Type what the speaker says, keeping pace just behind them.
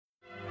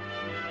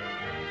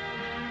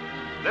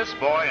This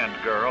boy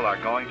and girl are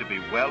going to be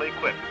well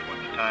equipped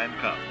when the time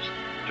comes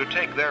to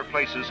take their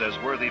places as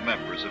worthy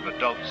members of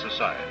adult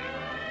society.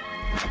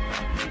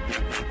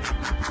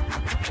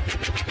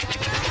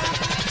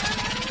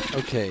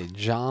 Okay,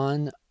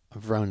 Jon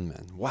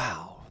Vroman.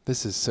 Wow,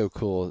 this is so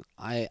cool.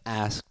 I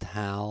asked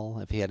Hal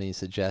if he had any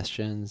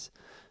suggestions,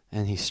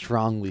 and he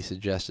strongly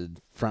suggested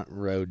Front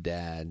Row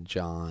Dad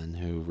Jon,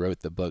 who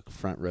wrote the book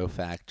Front Row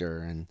Factor,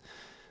 and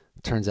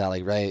turns out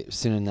like right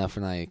soon enough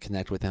when I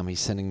connect with him, he's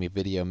sending me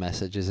video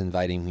messages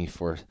inviting me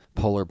for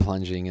polar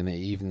plunging in the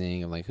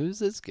evening. I'm like, who's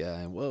this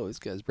guy? Whoa, this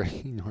guy's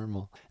breaking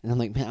normal. And I'm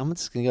like, man, I'm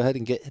just gonna go ahead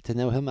and get to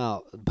know him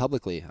out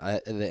publicly.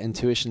 The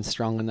intuition's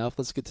strong enough.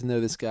 Let's get to know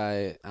this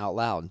guy out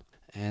loud.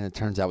 And it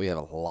turns out we have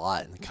a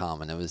lot in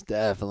common. It was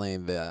definitely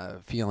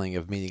the feeling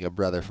of meeting a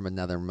brother from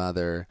another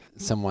mother,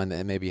 someone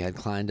that maybe had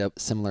climbed up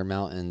similar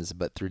mountains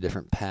but through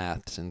different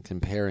paths, and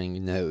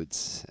comparing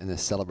notes in a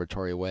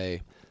celebratory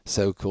way.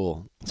 So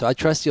cool. So I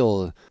trust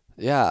you'll,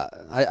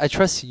 I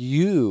trust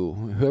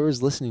you,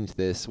 whoever's listening to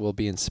this, will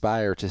be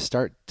inspired to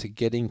start to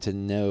getting to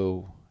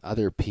know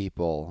other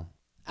people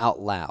out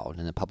loud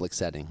in a public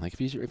setting. Like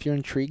if you're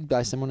intrigued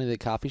by someone at a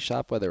coffee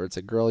shop, whether it's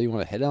a girl you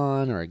want to hit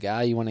on or a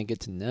guy you want to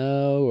get to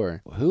know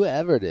or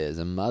whoever it is,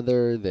 a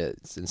mother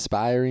that's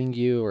inspiring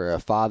you or a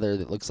father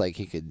that looks like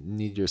he could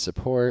need your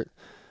support,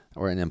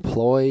 or an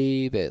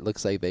employee that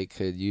looks like they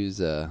could use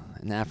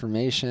an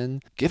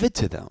affirmation, give it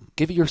to them.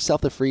 Give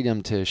yourself the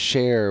freedom to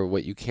share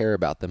what you care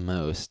about the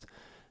most,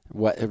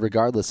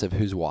 regardless of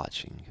who's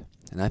watching.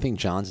 And I think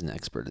Jon's an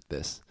expert at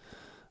this.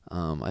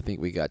 I think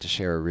we got to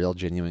share a real,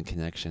 genuine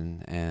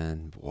connection.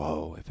 And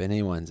whoa, if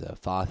anyone's a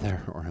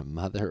father or a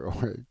mother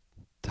or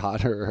a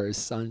daughter or a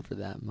son for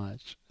that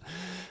much,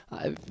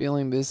 I'm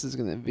feeling this is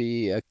going to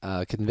be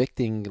a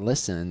convicting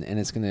listen, and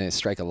it's going to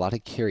strike a lot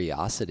of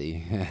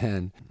curiosity.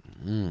 And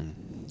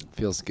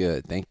feels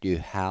good. Thank you,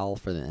 Hal,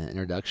 for the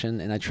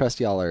introduction. And I trust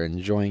y'all are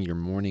enjoying your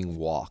morning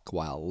walk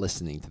while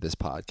listening to this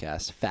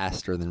podcast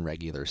faster than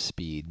regular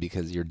speed,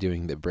 because you're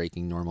doing the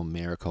Breaking Normal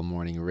Miracle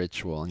Morning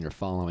Ritual and you're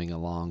following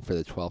along for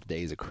the 12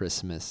 days of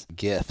Christmas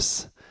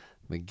gifts.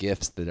 The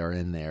gifts that are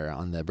in there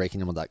on the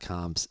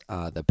breakingnormal.com's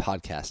the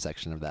podcast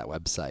section of that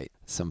website.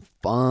 Some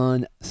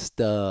fun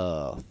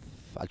stuff.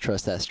 I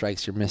trust that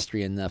strikes your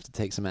mystery enough to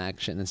take some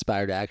action,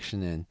 inspired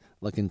action, and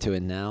look into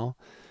it now.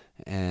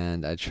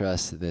 And I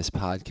trust that this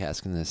podcast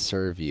is going to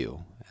serve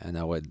you. And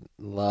I would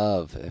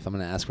love, if I'm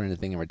going to ask for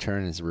anything in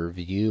return, is a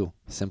review.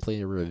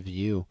 Simply a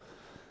review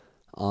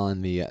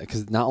on the,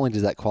 because not only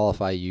does that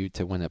qualify you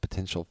to win a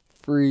potential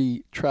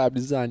free Tribe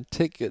Design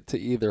ticket to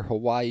either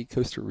Hawaii,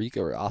 Costa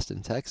Rica, or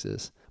Austin,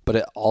 Texas, but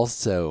it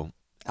also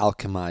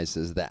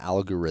alchemizes the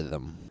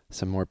algorithm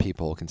so more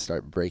people can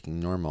start breaking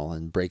normal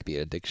and break the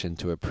addiction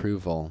to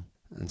approval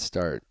and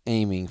start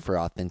aiming for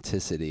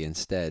authenticity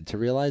instead, to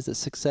realize that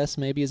success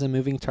maybe is a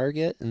moving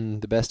target,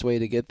 and the best way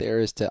to get there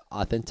is to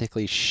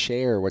authentically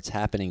share what's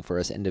happening for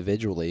us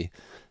individually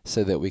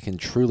so that we can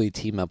truly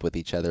team up with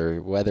each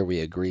other, whether we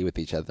agree with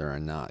each other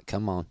or not.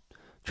 Come on.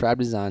 Tribe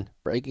Design,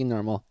 Breaking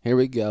Normal. Here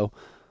we go.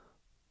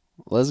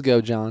 Let's go,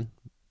 Jon.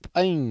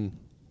 Bang.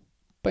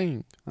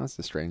 Bang. That's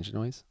a strange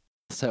noise.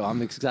 So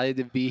I'm excited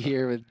to be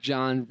here with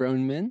Jon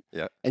Vroman.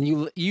 Yeah.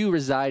 And you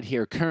reside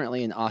here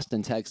currently in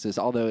Austin, Texas,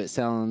 although it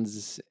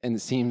sounds and it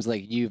seems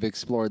like you've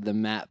explored the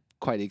map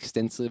quite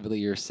extensively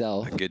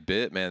yourself. A good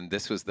bit, man.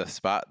 This was the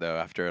spot, though,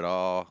 after it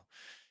all,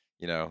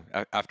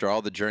 after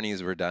all the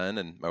journeys were done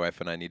and my wife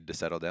and I needed to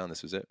settle down,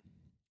 this was it.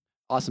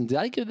 Awesome. Did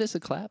I give this a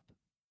clap?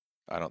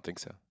 I don't think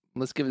so.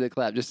 Let's give it a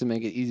clap just to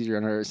make it easier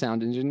on our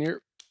sound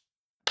engineer.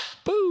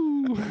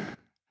 Boo!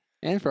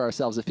 And for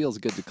ourselves, it feels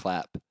good to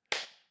clap.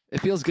 It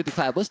feels good to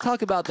clap. Let's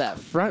talk about that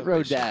front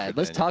row dad.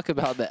 Let's talk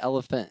about the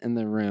elephant in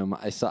the room.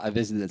 I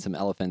visited some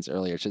elephants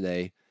earlier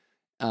today.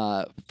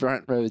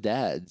 Front row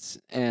dads.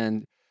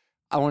 And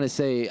I want to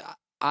say,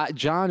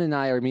 Jon and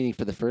I are meeting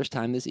for the first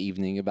time this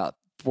evening about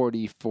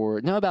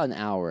an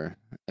hour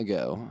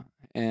ago.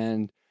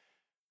 And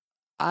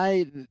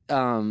I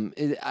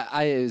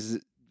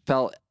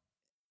felt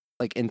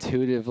like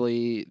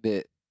intuitively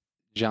that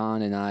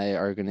Jon and I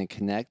are going to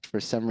connect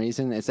for some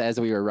reason. It's as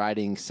we were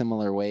riding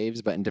similar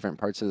waves, but in different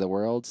parts of the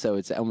world. So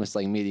it's almost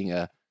like meeting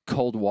a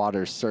cold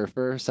water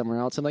surfer somewhere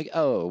else. I'm like,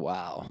 oh,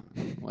 wow.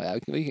 Well,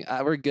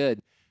 we're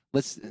good.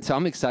 So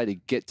I'm excited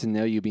to get to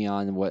know you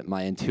beyond what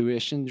my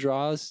intuition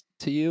draws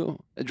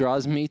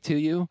me to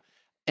you.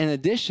 In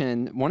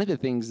addition, one of the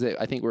things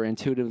that I think we're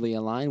intuitively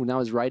aligned, when I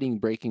was writing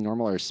Breaking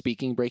Normal or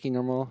speaking Breaking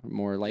Normal,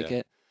 more like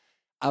it,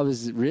 I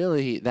was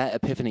really, that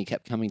epiphany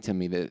kept coming to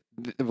me that,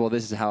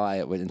 this is how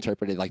I would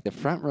interpret it. Like the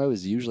front row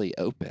is usually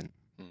open.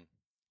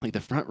 Like the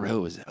front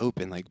row is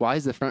open. Like why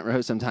is the front row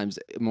sometimes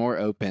more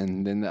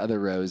open than the other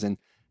rows? And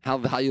how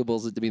valuable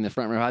is it to be in the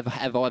front row?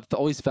 I've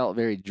always felt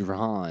very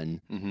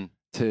drawn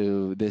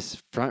to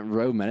this front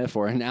row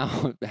metaphor. And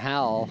now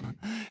Hal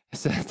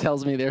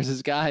tells me there's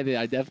this guy that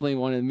I definitely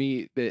want to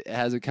meet that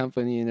has a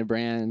company and a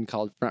brand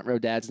called Front Row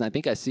Dads. And I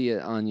think I see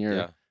it on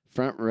your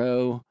front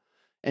row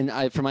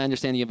And from my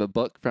understanding, you have a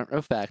book, Front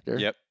Row Factor.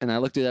 Yep. And I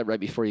looked at that right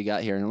before you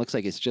got here, and it looks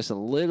like it's just a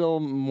little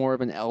more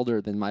of an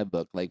elder than my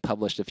book, like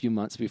published a few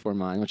months before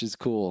mine, which is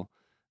cool.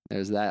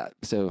 There's that.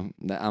 So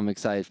I'm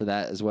excited for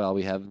that as well.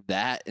 We have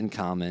that in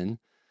common.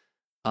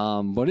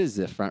 What is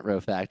the Front Row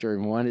Factor,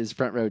 and what does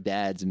Front Row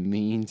Dads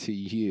mean to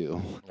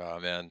you? Oh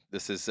man,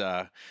 this is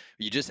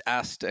you just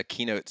asked a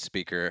keynote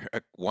speaker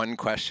one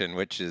question,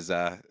 which is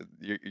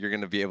you're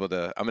going to be able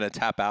to. I'm going to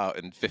tap out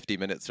in 50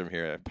 minutes from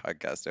here.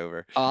 Podcast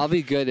over. I'll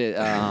be good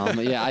at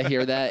yeah, I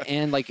hear that,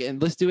 and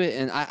let's do it.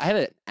 And I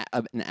have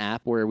an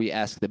app where we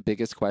ask the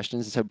biggest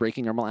questions. So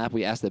Breaking Normal app,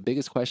 we ask the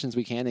biggest questions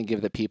we can and give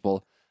the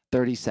people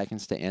 30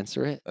 seconds to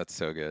answer it. That's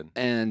so good.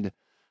 And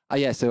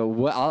yeah, so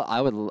what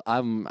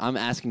I'm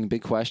asking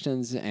big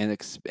questions and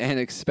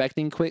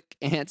expecting quick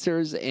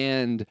answers,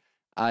 and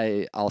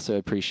I also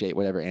appreciate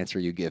whatever answer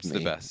you give me. It's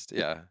the best.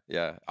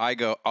 Yeah.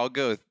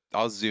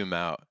 I'll zoom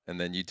out, and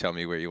then you tell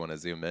me where you want to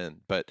zoom in.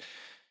 But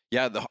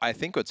yeah, I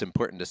think what's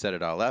important to set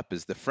it all up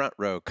is the front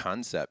row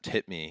concept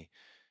hit me.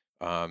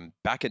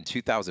 Back in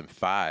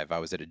 2005, I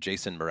was at a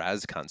Jason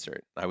Mraz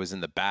concert. I was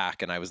in the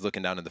back and I was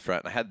looking down in the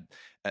front, and I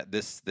had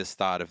this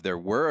thought of there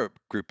were a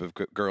group of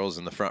girls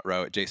in the front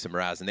row at Jason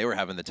Mraz, and they were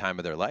having the time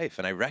of their life.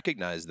 And I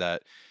recognized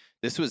that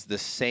this was the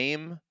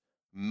same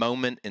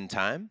moment in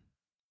time,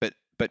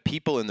 but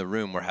people in the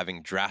room were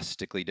having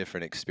drastically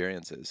different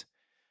experiences.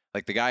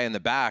 Like the guy in the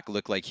back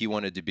looked like he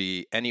wanted to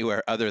be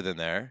anywhere other than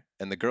there,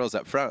 and the girls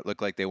up front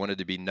looked like they wanted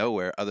to be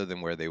nowhere other than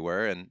where they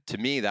were. And to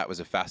me, that was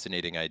a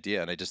fascinating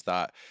idea. And I just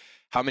thought,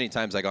 how many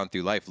times I gone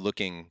through life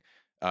looking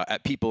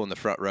at people in the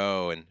front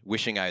row and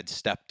wishing I had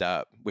stepped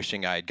up,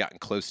 wishing I had gotten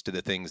close to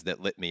the things that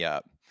lit me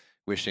up,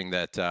 wishing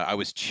that I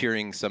was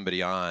cheering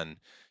somebody on,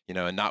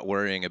 and not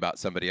worrying about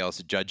somebody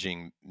else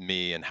judging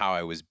me and how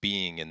I was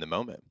being in the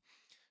moment.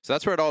 So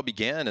that's where it all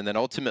began. And then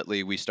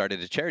ultimately we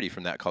started a charity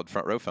from that called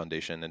Front Row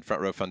Foundation. And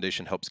Front Row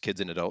Foundation helps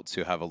kids and adults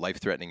who have a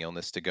life-threatening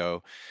illness to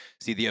go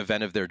see the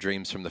event of their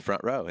dreams from the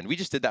front row. And we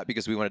just did that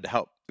because we wanted to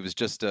help. It was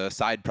just a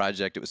side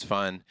project. It was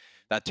fun.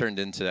 That turned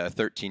into a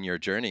 13-year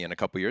journey. And a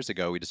couple years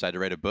ago, we decided to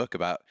write a book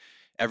about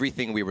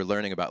everything we were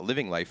learning about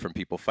living life from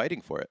people fighting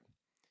for it.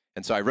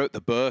 And so I wrote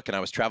the book, and I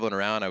was traveling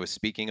around. I was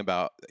speaking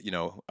about,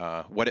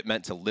 what it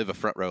meant to live a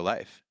front row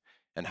life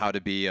and how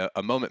to be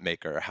a moment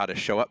maker, how to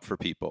show up for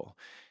people.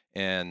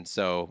 And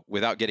so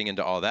without getting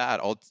into all that,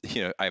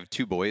 I have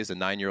two boys, a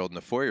 9-year-old and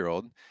a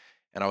 4-year-old.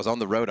 And I was on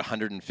the road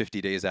 150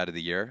 days out of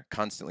the year,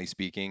 constantly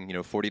speaking,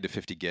 40 to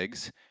 50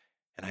 gigs.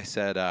 And I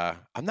said,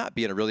 I'm not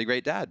being a really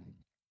great dad.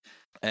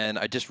 And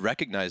I just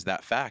recognized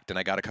that fact. And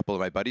I got a couple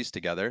of my buddies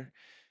together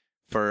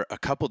for a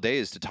couple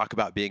days to talk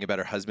about being a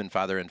better husband,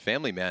 father, and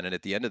family man. And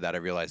at the end of that, I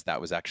realized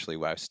that was actually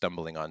why I was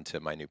stumbling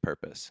onto my new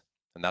purpose.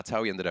 And that's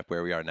how we ended up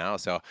where we are now.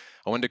 So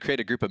I wanted to create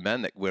a group of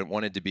men that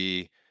wanted to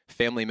be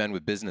family men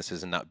with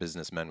businesses and not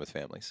businessmen with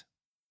families.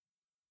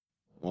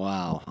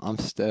 Wow, I'm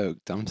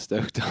stoked. I'm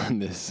stoked on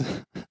this.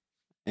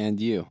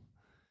 And you.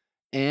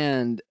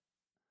 And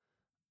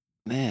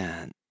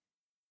man,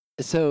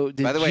 so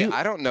by the way,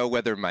 I don't know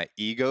whether my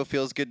ego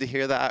feels good to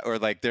hear that, or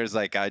like there's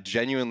like a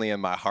genuinely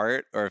in my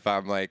heart, or if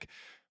I'm like.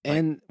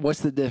 And what's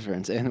the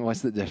difference?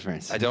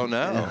 I don't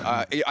know.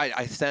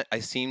 I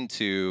seem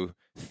to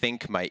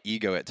think my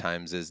ego at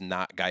times is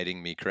not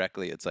guiding me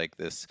correctly. It's like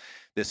this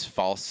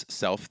false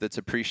self that's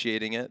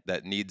appreciating it,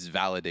 that needs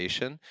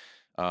validation.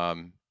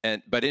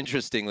 But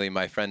interestingly,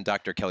 my friend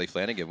Dr. Kelly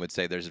Flanagan would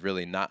say there's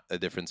really not a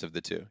difference of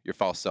the two, your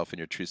false self and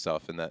your true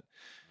self, and that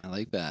I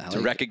like that.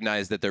 To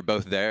recognize that they're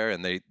both there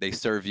and they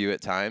serve you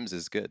at times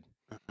is good.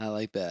 I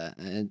like that.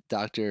 And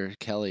Dr.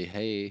 Kelly,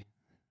 hey,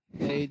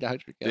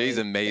 Dr. Kelly. He's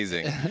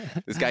amazing.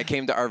 This guy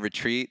came to our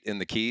retreat in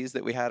the Keys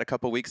that we had a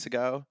couple weeks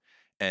ago,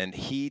 and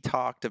he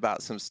talked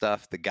about some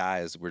stuff the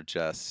guys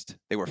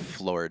they were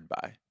floored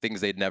by,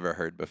 things they'd never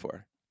heard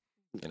before.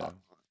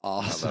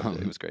 Awesome. I loved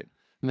it. It was great.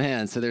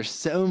 Man, so there's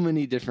so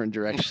many different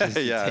directions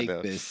to take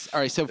this. All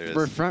right, so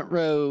for Front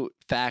Row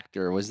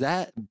Factor, was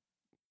that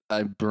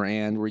a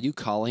brand? Were you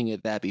calling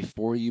it that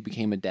before you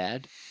became a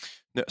dad?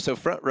 No, so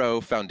Front Row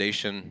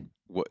Foundation,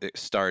 it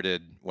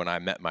started when I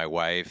met my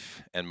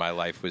wife, and my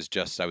life was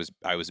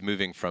I was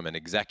moving from an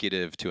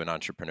executive to an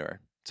entrepreneur.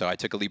 So I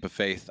took a leap of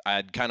faith. I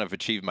had kind of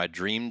achieved my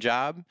dream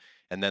job,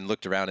 and then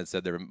looked around and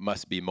said there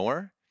must be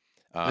more.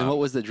 And what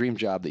was the dream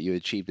job that you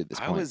achieved at this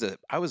point?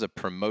 I was a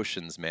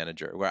promotions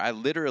manager, where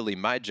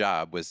my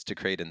job was to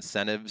create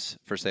incentives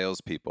for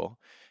salespeople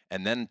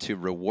and then to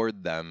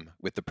reward them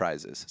with the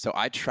prizes. So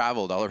I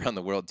traveled all around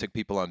the world, took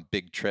people on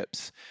big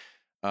trips,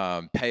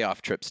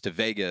 payoff trips to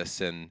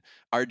Vegas and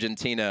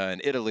Argentina and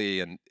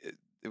Italy. And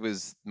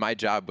my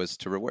job was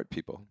to reward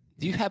people.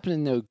 Do you happen to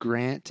know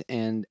Grant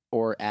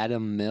or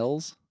Adam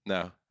Mills?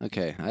 No.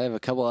 Okay. I have a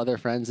couple other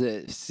friends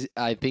that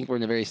I think were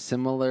in a very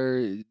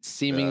similar,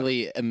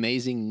 seemingly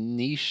amazing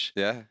niche.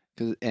 Yeah.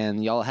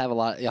 And y'all have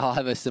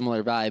a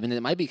similar vibe. And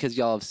it might be because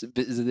y'all have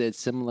visited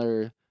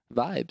similar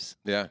vibes.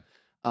 Yeah.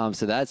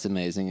 So that's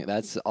amazing.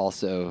 That's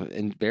also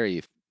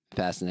very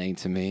fascinating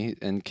to me.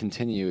 And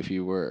continue if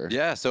you were.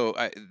 Yeah. So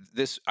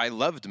I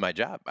loved my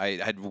job. I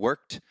had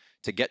worked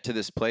to get to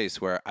this place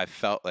where I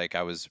felt like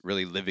I was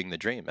really living the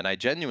dream. And I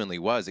genuinely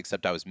was,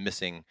 except I was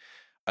missing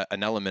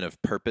an element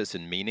of purpose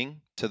and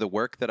meaning to the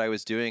work that I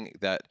was doing,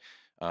 that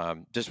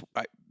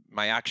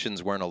my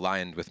actions weren't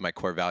aligned with my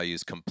core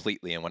values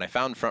completely. And when I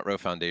found Front Row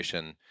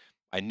Foundation,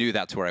 I knew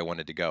that's where I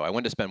wanted to go. I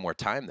wanted to spend more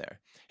time there.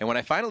 And when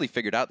I finally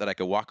figured out that I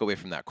could walk away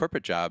from that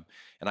corporate job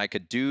and I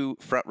could do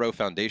Front Row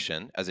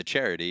Foundation as a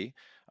charity,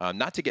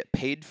 not to get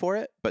paid for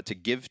it, but to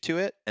give to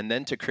it, and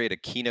then to create a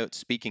keynote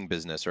speaking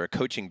business or a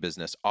coaching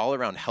business all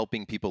around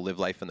helping people live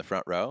life in the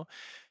front row,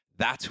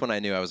 that's when I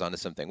knew I was onto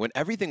something. When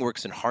everything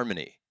works in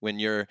harmony, when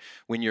your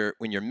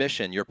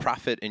mission, your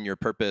profit, and your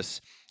purpose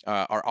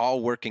are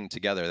all working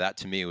together, that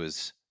to me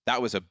was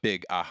a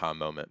big aha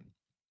moment.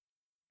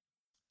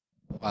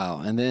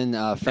 Wow. And then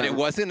and it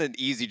wasn't an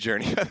easy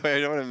journey. By the way, I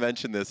don't want to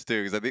mention this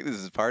too, because I think this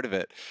is part of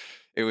it.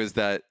 It was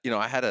that,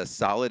 I had a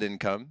solid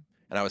income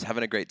and I was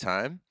having a great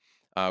time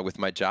with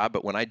my job,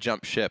 but when I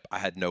jumped ship, I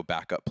had no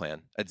backup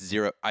plan. At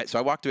zero. So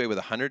I walked away with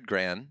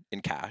 $100,000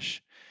 in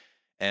cash,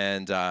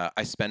 and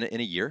I spent it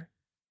in a year.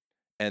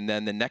 And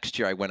then the next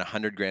year I went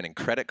 $100,000 in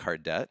credit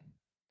card debt.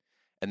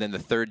 And then the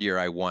third year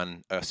I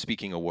won a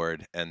speaking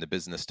award and the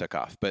business took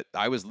off. But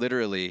I was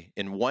literally,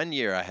 in 1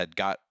 year,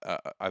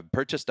 I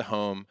purchased a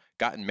home,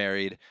 gotten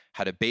married,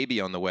 had a baby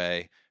on the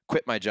way,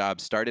 quit my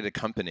job, started a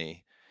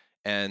company.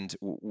 And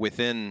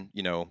within,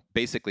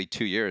 basically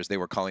 2 years, they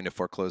were calling to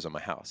foreclose on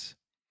my house.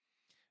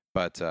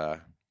 But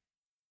I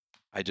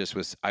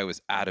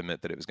was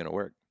adamant that it was going to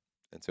work.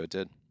 And so it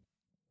did.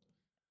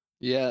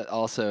 Yeah,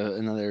 also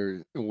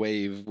another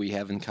wave we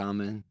have in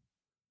common.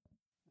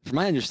 From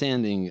my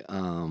understanding,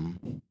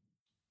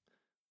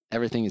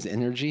 everything is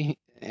energy,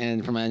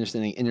 and from my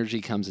understanding,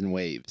 energy comes in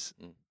waves.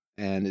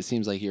 And it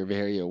seems like you're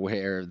very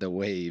aware of the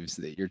waves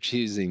that you're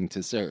choosing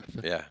to surf.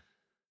 Yeah.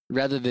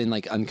 Rather than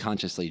like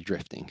unconsciously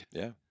drifting.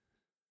 Yeah.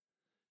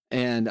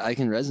 And I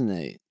can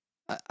resonate.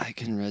 I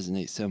can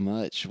resonate so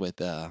much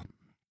with,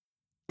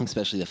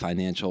 especially the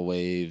financial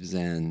waves,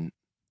 and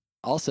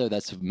also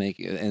that's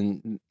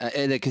and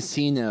at a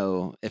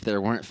casino, if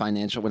there weren't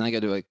financial, when I go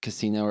to a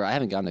casino, or I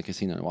haven't gone to a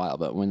casino in a while,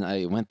 but when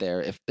I went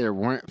there, if there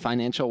weren't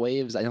financial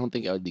waves, I don't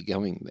think I would be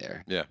going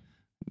there. Yeah.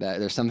 That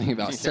there's something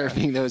about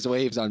surfing those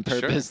waves on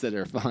purpose that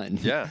are fun.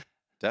 Yeah,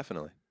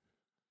 definitely.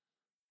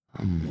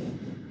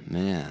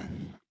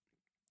 Man.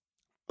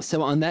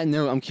 So on that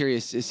note, I'm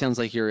curious, it sounds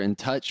like you're in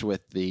touch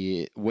with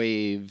the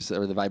waves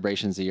or the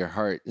vibrations of your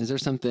heart. Is there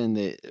something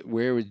that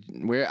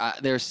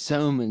there's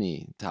so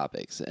many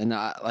topics, and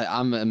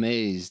I'm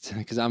amazed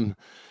because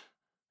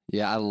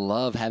I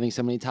love having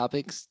so many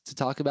topics to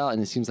talk about,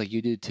 and it seems like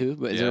you do too.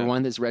 But is there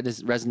one that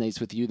resonates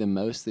with you the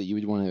most that you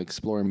would want to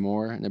explore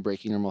more in a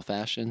breaking normal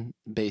fashion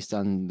based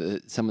on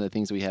some of the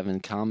things we have in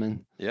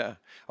common? Yeah.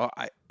 Well,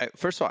 I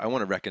first of all, I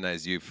want to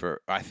recognize you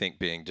for, I think,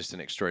 being just an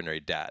extraordinary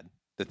dad.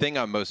 The thing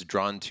I'm most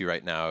drawn to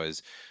right now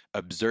is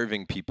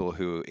observing people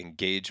who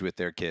engage with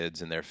their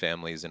kids and their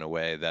families in a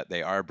way that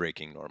they are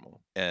breaking normal.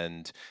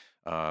 And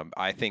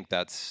I think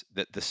that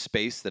the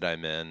space that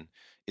I'm in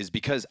is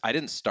because I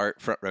didn't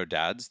start Front Row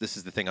Dads. This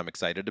is the thing I'm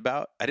excited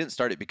about. I didn't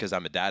start it because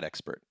I'm a dad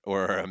expert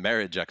or a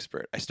marriage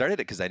expert. I started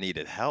it because I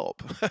needed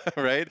help,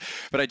 right?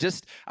 But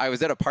I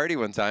was at a party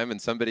one time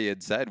and somebody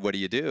had said, "What do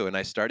you do?" And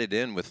I started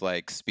in with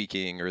like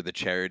speaking or the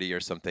charity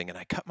or something, and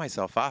I cut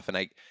myself off, and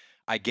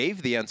I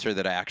gave the answer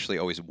that I actually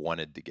always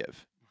wanted to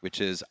give, which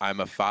is I'm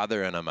a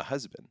father and I'm a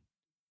husband.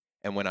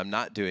 And when I'm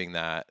not doing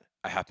that,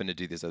 I happen to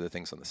do these other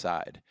things on the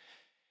side.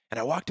 And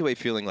I walked away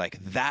feeling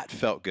like that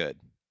felt good.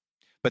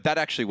 But that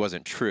actually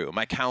wasn't true.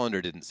 My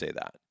calendar didn't say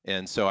that.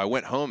 And so I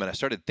went home and I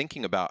started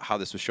thinking about how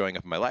this was showing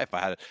up in my life.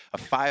 I had a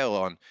file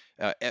on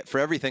for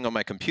everything on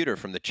my computer,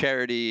 from the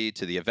charity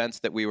to the events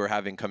that we were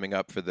having coming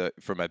up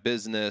for my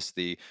business,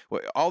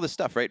 all this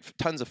stuff, right?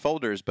 Tons of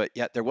folders, but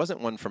yet there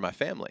wasn't one for my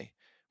family.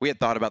 We had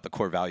thought about the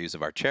core values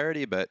of our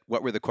charity, but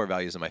what were the core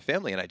values of my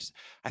family? And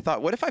I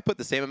thought, what if I put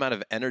the same amount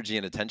of energy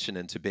and attention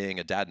into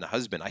being a dad and a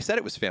husband? I said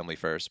it was family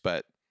first,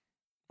 but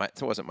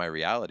it wasn't my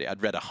reality.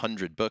 I'd read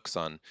 100 books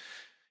on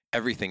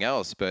everything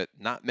else, but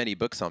not many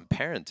books on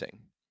parenting.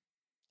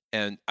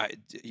 And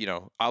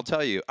I'll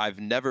tell you, I've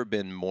never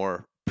been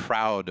more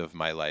proud of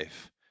my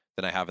life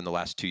than I have in the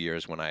last 2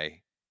 years when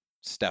I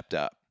stepped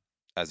up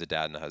as a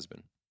dad and a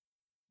husband.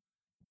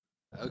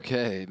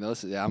 Okay,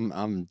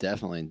 I'm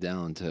definitely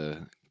down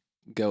to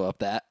go up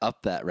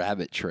that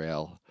rabbit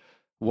trail.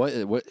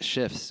 What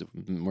shifts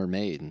were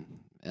made?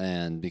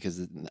 And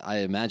because I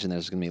imagine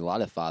there's going to be a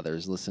lot of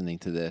fathers listening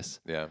to this,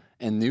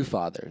 and new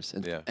fathers,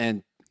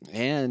 and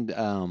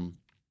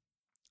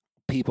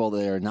people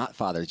that are not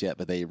fathers yet,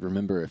 but they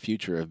remember a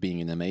future of being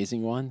an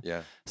amazing one.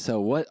 Yeah.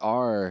 So what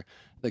are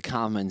the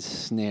common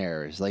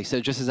snares? Like, so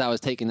just as I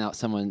was taking out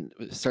someone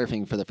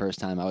surfing for the first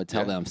time, I would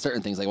tell them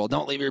certain things like, well,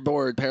 don't leave your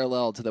board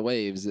parallel to the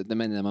waves at the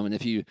minimum. And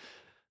if you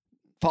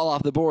fall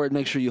off the board,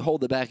 make sure you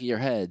hold the back of your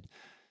head.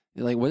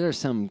 Like, what are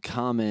some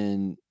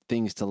common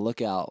things to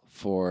look out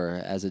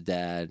for as a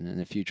dad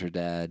and a future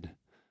dad,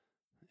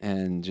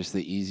 and just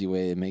the easy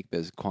way to make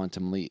those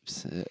quantum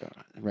leaps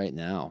right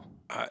now?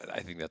 I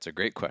think that's a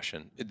great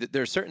question.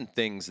 There are certain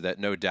things that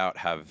no doubt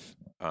have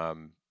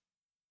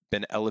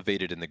been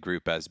elevated in the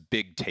group as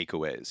big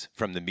takeaways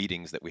from the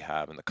meetings that we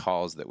have and the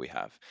calls that we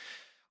have.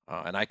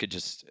 And I could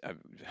just,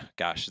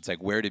 gosh, it's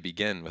like where to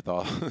begin with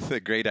all the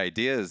great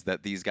ideas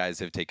that these guys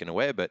have taken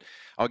away. But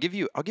I'll give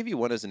you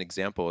one as an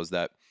example. Is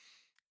that,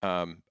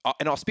 and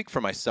I'll speak for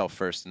myself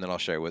first, and then I'll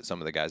share what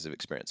some of the guys have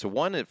experienced. So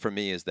one for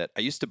me is that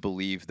I used to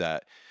believe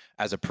that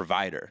as a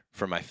provider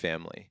for my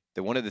family,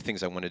 that one of the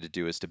things I wanted to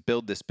do is to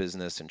build this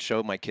business and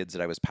show my kids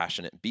that I was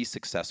passionate and be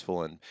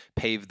successful and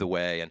pave the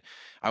way. And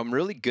I'm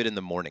really good in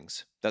the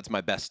mornings. That's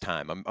my best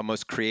time. I'm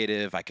most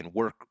creative. I can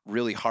work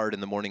really hard in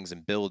the mornings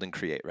and build and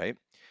create, right?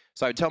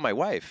 So I would tell my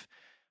wife,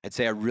 I'd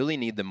say, I really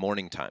need the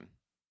morning time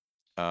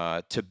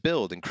to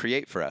build and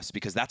create for us,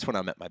 because that's when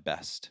I'm at my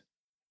best.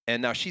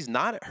 And now she's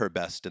not at her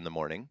best in the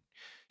morning.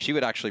 She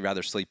would actually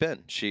rather sleep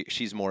in.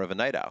 She's more of a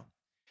night owl.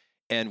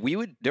 And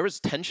there was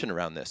tension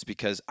around this,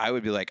 because I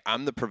would be like,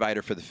 I'm the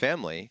provider for the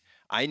family.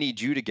 I need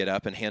you to get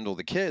up and handle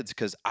the kids,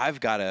 because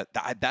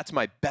that's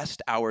my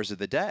best hours of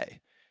the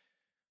day.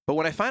 But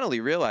when I finally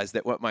realized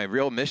that what my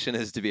real mission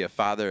is to be a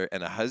father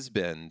and a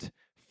husband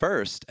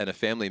first, and a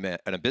family man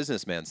and a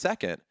businessman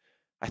second,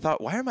 I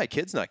thought, why are my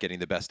kids not getting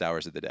the best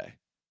hours of the day?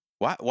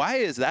 Why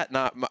is that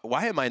not?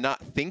 Why am I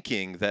not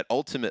thinking that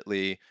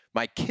ultimately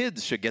my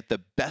kids should get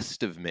the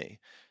best of me,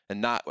 and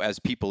not, as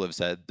people have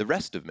said, the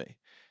rest of me?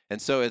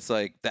 And so it's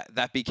like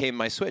that became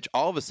my switch.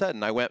 All of a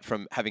sudden, I went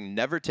from having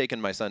never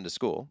taken my son to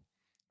school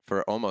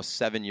for almost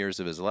 7 years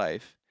of his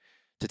life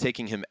to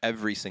taking him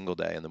every single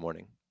day in the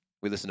morning.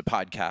 We listen to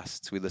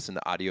podcasts. We listen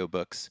to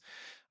audiobooks.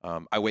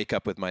 I wake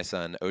up with my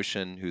son,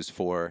 Ocean, who's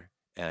 4,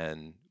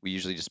 and we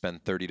usually just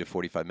spend 30 to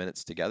 45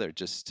 minutes together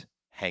just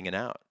hanging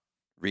out,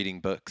 reading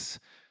books,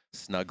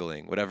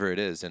 snuggling, whatever it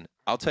is. And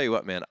I'll tell you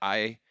what, man,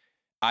 I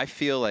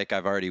feel like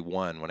I've already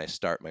won when I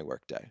start my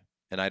workday.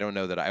 And I don't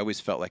know that I always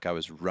felt like I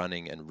was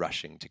running and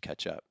rushing to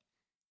catch up.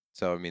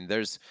 So, I mean,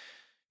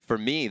 for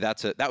me,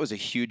 that was a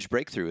huge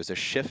breakthrough, is a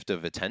shift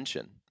of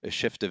attention, a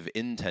shift of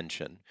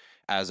intention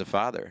as a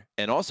father.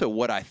 And also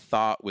what I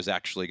thought was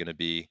actually going to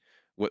be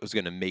what was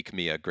going to make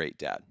me a great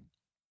dad.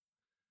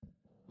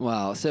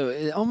 Wow. So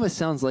it almost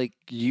sounds like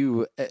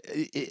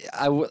it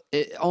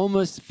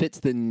almost fits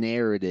the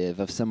narrative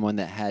of someone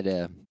that had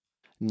a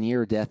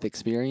near-death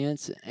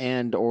experience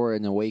and or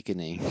an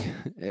awakening.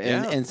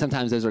 and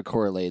sometimes those are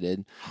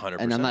correlated. 100%.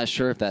 And I'm not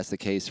sure if that's the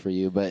case for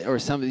you, but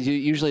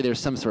usually there's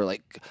some sort of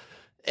like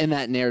in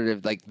that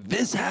narrative, like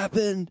this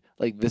happened,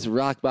 like this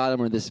rock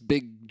bottom or this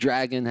big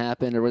dragon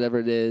happened or whatever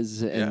it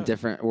is in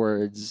different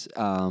words.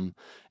 And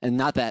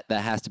not that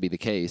has to be the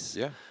case.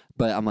 Yeah.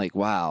 But I'm like,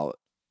 wow.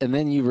 And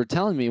then you were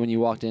telling me when you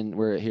walked in,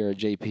 we're here at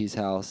JP's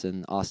house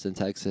in Austin,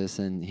 Texas,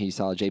 and he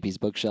saw JP's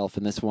bookshelf,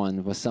 and this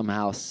one was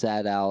somehow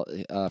sat out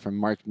from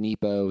Mark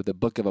Nepo, the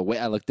Book of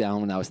Awakening. I looked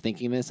down when I was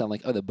thinking this. I'm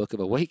like, oh, the Book of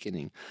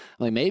Awakening.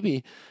 I'm like,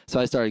 maybe. So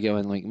I started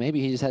going, like,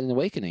 maybe he just had an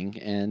awakening,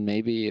 and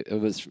maybe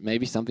it was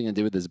something to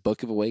do with this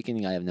Book of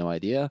Awakening. I have no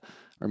idea.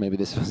 Or maybe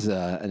this was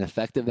an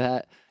effect of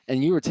that.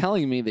 And you were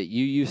telling me that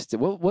you used to,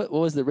 what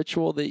was the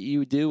ritual that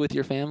you do with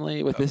your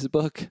family with this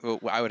book? Well,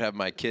 I would have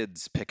my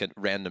kids pick a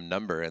random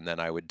number, and then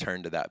I would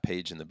turn to that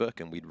page in the book,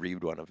 and we'd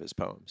read one of his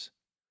poems.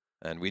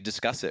 And we'd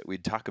discuss it.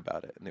 We'd talk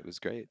about it, and it was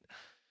great.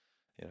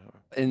 You know.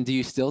 And do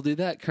you still do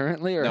that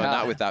currently? Or no,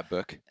 not with that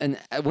book. And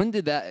when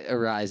did that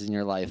arise in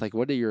your life? Like,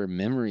 what are your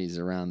memories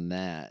around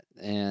that?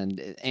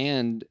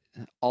 And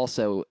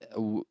also,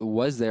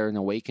 was there an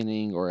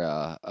awakening or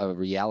a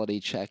reality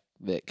check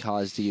that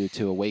caused you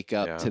to wake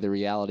up to the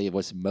reality of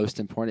what's most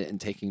important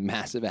and taking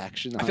massive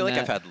action on I feel like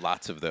that? I've had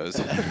lots of those.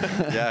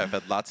 Yeah, I've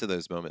had lots of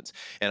those moments.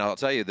 And I'll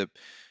tell you that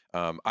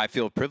I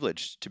feel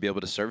privileged to be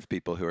able to serve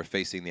people who are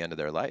facing the end of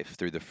their life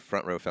through the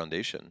Front Row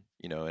Foundation.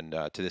 You know, and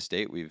to this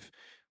date, we've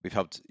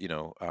helped,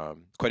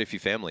 quite a few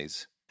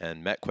families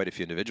and met quite a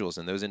few individuals.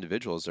 And those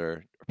individuals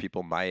are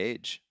people my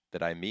age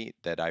that I meet,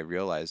 that I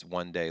realize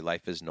one day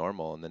life is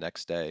normal, and the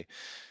next day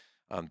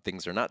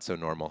things are not so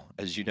normal,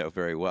 as you know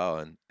very well,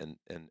 and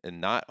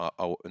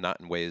not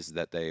in ways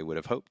that they would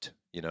have hoped.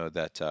 You know,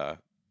 that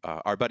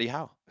our buddy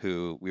Hal,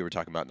 who we were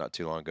talking about not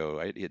too long ago,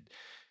 right? He had,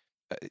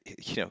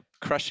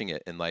 crushing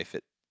it in life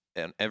at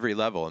every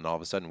level, and all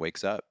of a sudden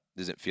wakes up,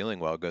 isn't feeling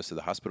well, goes to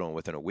the hospital, and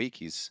within a week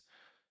he's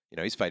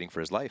fighting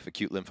for his life,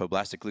 acute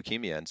lymphoblastic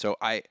leukemia. And so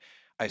I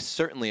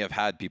certainly have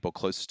had people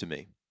close to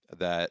me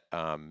that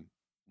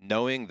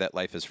knowing that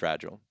life is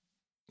fragile,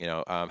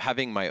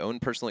 having my own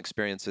personal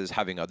experiences,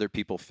 having other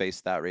people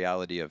face that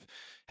reality of,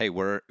 hey,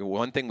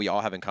 one thing we all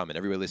have in common,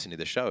 everybody listening to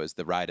the show, is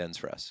the ride ends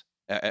for us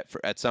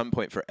at some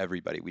point for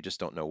everybody. We just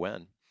don't know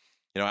when.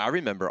 I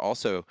remember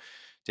also,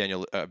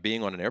 Daniel,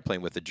 being on an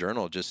airplane with a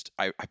journal,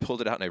 I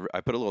pulled it out and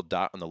I put a little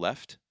dot on the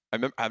left.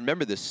 I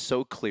remember this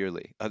so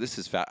clearly. This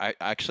is fat.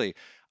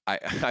 I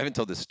haven't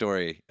told this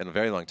story in a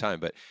very long time,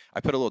 but I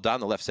put a little dot on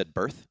the left, said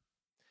birth.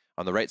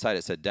 On the right side,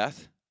 it said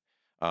death.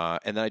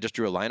 And then I just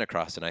drew a line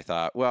across, and I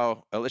thought,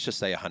 well, let's just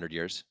say 100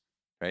 years,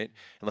 right?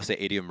 And let's say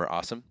 80 of them are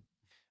awesome.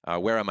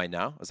 Where am I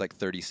now? I was like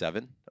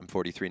 37. I'm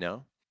 43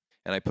 now.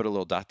 And I put a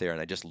little dot there,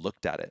 and I just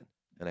looked at it.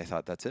 And I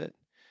thought, that's it.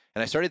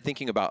 And I started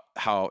thinking about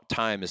how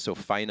time is so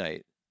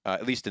finite,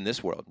 at least in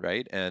this world,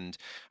 right? And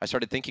I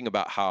started thinking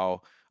about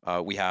how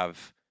we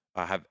have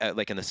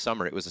like in the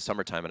summer, it was the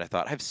summertime, and I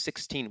thought, I have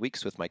 16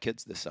 weeks with my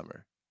kids this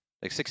summer,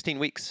 like 16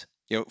 weeks,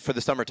 for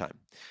the summertime.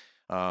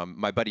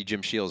 My buddy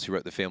Jim Shields, who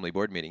wrote the Family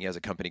Board Meeting, he has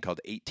a company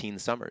called 18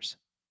 Summers.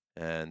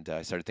 And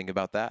I started thinking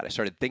about that. I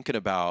started thinking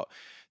about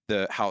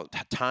how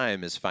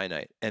time is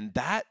finite. And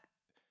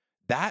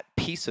that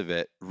piece of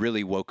it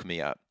really woke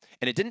me up.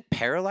 And it didn't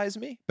paralyze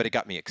me, but it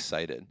got me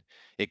excited.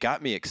 It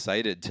got me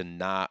excited to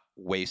not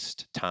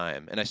waste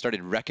time. And I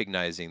started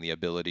recognizing the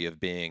ability of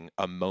being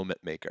a moment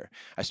maker.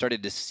 I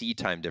started to see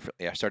time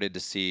differently. I started to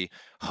see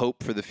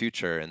hope for the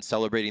future and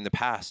celebrating the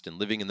past and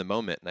living in the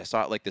moment. And I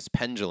saw it like this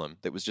pendulum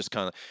that was just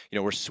kind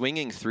of, we're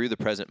swinging through the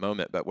present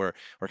moment, but we're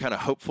kind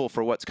of hopeful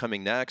for what's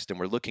coming next. And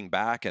we're looking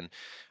back. And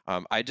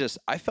I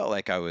felt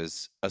like I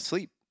was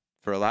asleep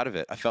for a lot of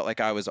it. I felt like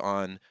I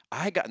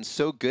had gotten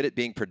so good at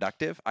being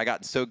productive. I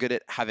got so good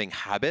at having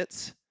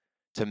habits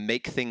to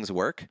make things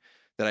work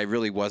that I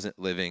really wasn't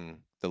living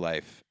the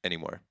life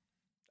anymore.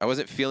 I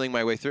wasn't feeling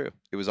my way through.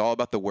 It was all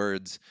about the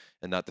words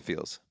and not the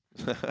feels.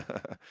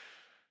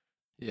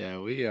 Yeah,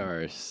 we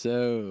are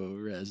so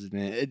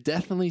resonant. It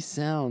definitely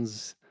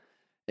sounds,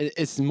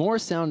 it's more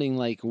sounding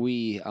like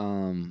we,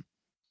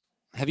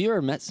 have you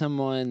ever met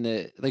someone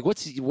that, like,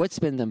 what's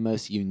been the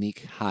most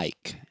unique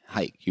hike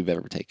you've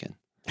ever taken?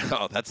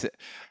 Oh, that's it.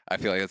 I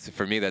feel like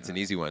for me, that's an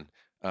easy one.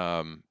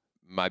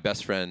 My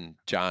best friend,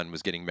 John,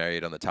 was getting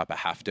married on the top of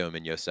Half Dome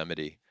in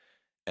Yosemite.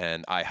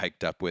 And I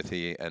hiked up with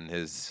he and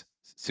his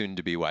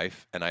soon-to-be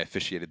wife, and I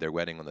officiated their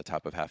wedding on the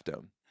top of Half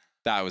Dome.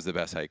 That was the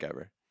best hike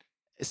ever.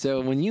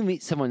 So when you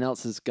meet someone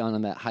else who's gone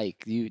on that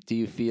hike, do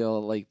you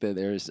feel like that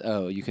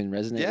you can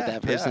resonate with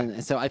that person? Yeah.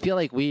 So I feel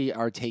like we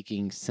are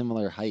taking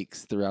similar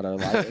hikes throughout our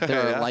life,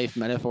 our life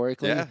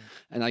metaphorically. Yeah.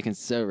 And I can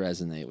so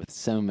resonate with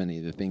so many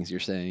of the things you're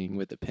saying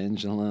with the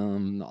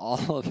pendulum,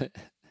 all of it.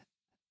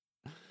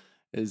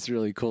 It's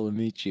really cool to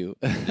meet you.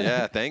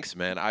 Yeah, thanks,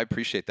 man. I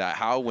appreciate that.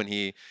 How when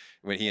he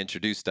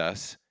introduced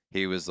us,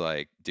 he was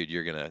like, "Dude,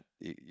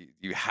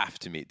 you have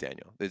to meet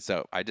Daniel." And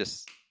so I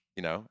just,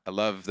 I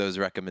love those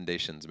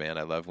recommendations, man.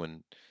 I love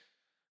when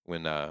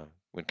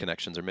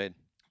connections are made.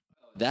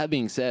 That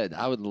being said,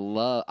 I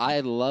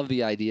love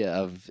the idea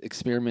of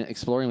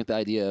exploring with the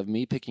idea of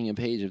me picking a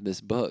page of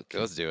this book.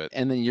 Let's do it.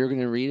 And then you're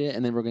going to read it,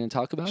 and then we're going to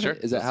talk about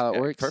it? Is that how it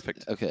works?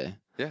 Perfect. Okay.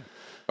 Yeah.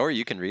 Or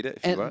you can read it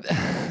if you want.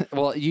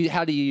 Well,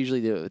 how do you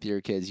usually do it with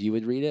your kids? You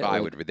would read it? I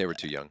would read. They were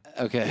too young.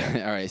 Okay.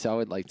 Yeah. All right. So I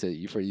would like for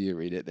you to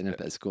read it, then if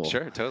that's cool.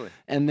 Sure, totally.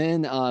 And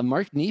then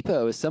Mark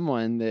Nepo is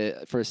someone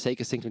that, for sake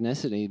of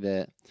synchronicity,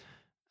 that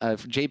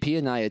JP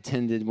and I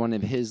attended one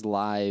of his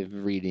live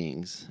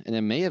readings, and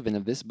it may have been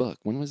of this book.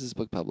 When was this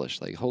book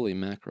published? Like, holy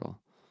mackerel.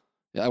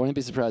 I wouldn't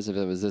be surprised if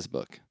it was this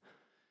book.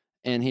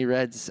 And he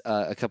read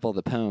a couple of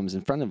the poems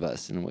in front of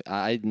us, and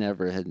I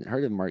never had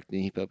heard of Mark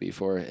Nepo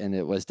before, and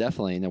it was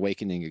definitely an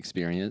awakening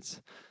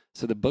experience.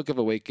 So the Book of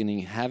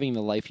Awakening, Having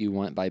the Life You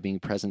Want by Being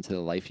Present to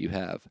the Life You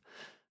Have.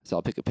 So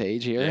I'll pick a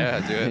page here.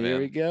 Yeah, do it, man. Here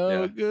we go.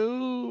 Yeah.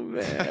 Go,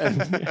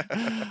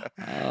 man.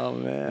 Oh,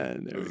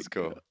 man. This is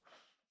cool.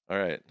 All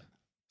right.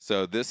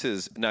 So this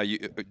is, now do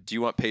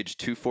you want page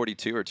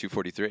 242 or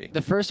 243?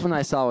 The first one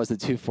I saw was the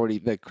 240,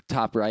 the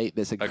top right,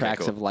 that's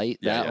Cracks of Light.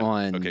 That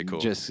one, okay, cool.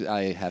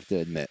 I have to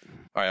admit.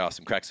 All right,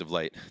 awesome. Cracks of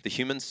Light. The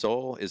human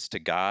soul is to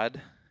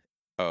God.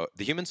 The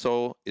human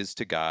soul is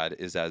to God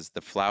is as the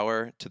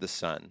flower to the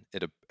sun.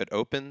 It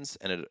opens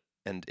and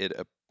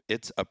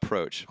its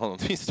approach. Hold on,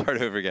 let me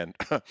start over again.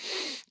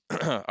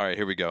 All right,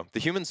 here we go. The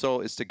human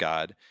soul is to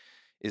God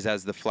is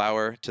as the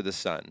flower to the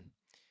sun.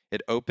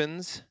 It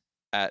opens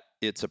at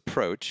its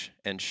approach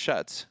and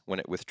shuts when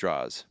it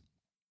withdraws.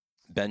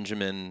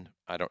 Benjamin,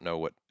 I don't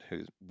know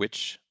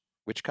Witchcott?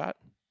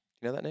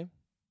 You know that name?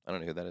 I don't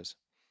know who that is.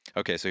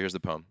 Okay, so here's the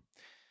poem.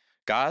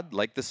 God,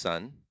 like the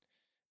sun,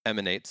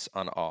 emanates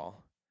on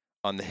all.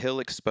 On the hill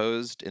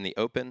exposed in the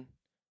open,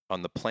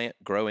 on the plant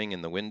growing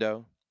in the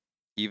window,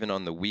 even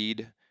on the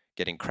weed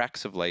getting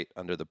cracks of light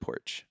under the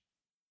porch.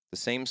 The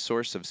same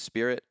source of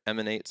spirit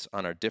emanates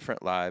on our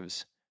different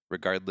lives,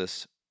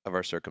 regardless of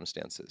our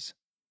circumstances.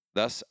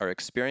 Thus, our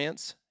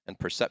experience and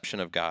perception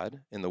of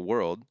God in the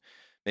world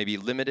may be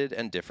limited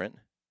and different,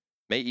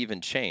 may even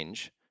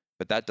change,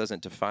 but that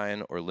doesn't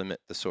define or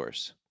limit the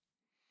source.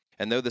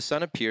 And though the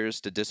sun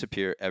appears to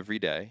disappear every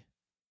day,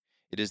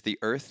 it is the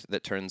earth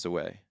that turns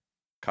away,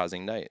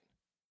 causing night.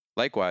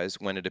 Likewise,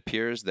 when it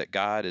appears that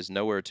God is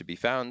nowhere to be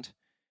found,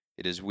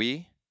 it is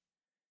we,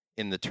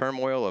 in the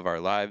turmoil of our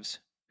lives,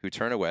 who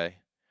turn away,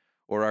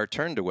 or are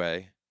turned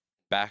away,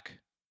 back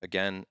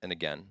again and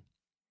again.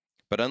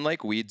 But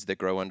unlike weeds that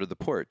grow under the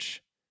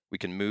porch, we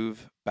can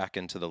move back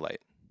into the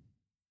light.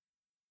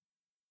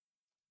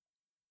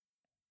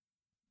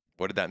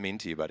 What did that mean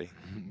to you, buddy?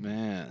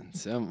 Man,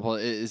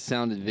 it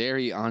sounded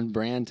very on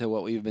brand to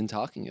what we've been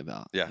talking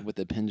about with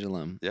the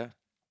pendulum. Yeah.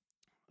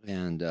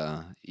 And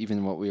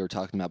even what we were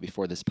talking about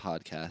before this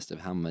podcast of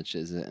how much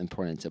is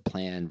important to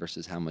plan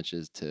versus how much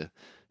is to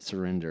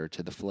surrender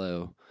to the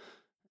flow.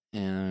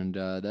 And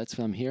that's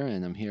what I'm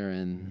hearing. I'm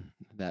hearing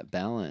that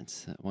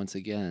balance once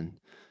again.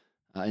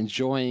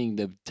 Enjoying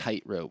the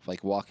tightrope,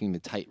 like walking the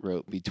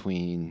tightrope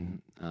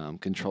between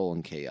control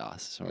and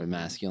chaos, or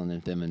masculine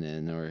and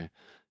feminine, or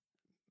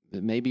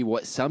maybe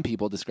what some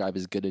people describe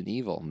as good and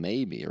evil,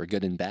 maybe, or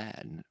good and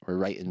bad, or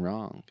right and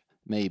wrong,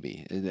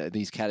 maybe.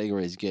 These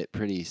categories get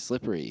pretty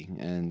slippery,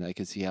 and I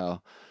can see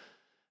how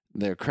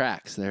they're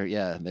cracks.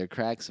 They're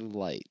cracks of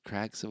light,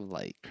 cracks of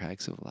light,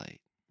 cracks of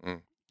light.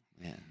 Mm.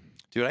 Man.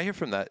 Dude, I hear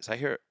from that. So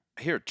I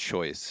hear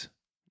choice.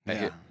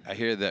 Yeah. I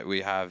hear that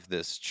we have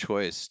this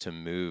choice to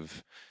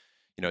move,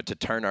 to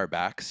turn our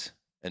backs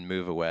and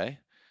move away,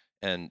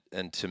 and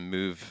to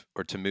move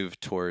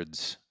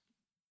towards,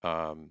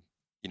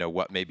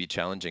 what may be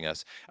challenging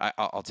us.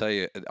 I'll tell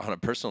you on a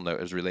personal note,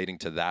 as relating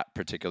to that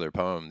particular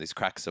poem, these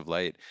cracks of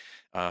light,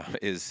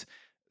 is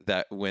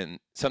that when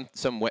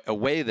a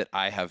way that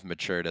I have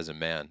matured as a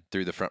man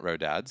through the Front Row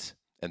Dads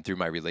and through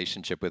my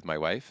relationship with my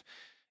wife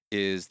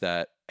is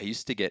that I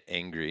used to get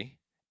angry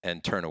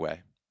and turn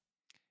away.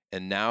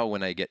 And now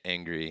when I get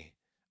angry,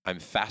 I'm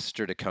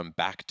faster to come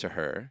back to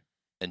her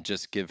and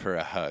just give her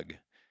a hug.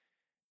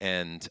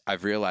 And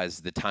I've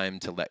realized the time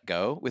to let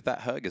go with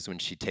that hug is when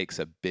she takes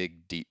a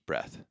big, deep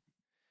breath.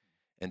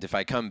 And if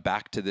I come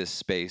back to this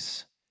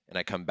space and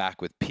I come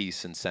back with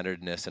peace and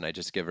centeredness and I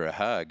just give her a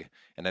hug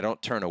and I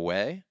don't turn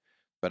away,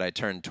 but I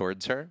turn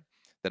towards her,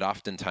 that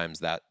oftentimes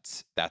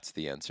that's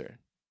the answer.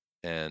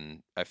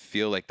 And I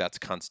feel like that's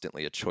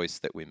constantly a choice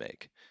that we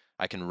make.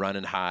 I can run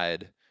and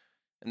hide,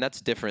 and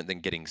that's different than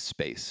getting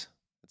space.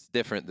 It's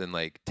different than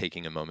like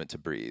taking a moment to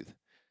breathe.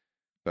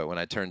 But when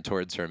I turn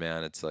towards her,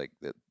 man, it's like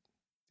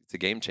it's a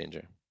game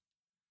changer.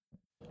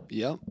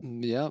 Yep.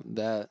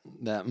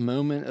 That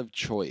moment of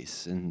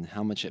choice and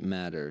how much it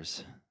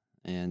matters.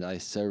 And I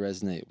so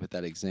resonate with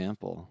that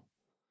example.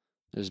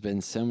 There's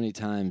been so many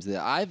times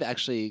that I've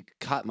actually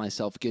caught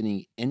myself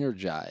getting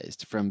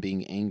energized from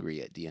being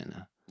angry at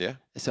Deanna. Yeah.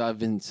 So I've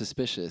been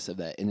suspicious of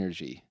that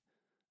energy.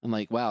 I'm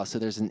like, wow, so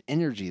there's an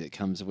energy that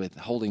comes with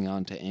holding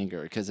on to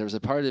anger, because there's a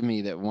part of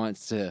me that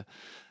wants to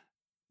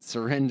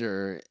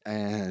surrender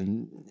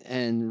and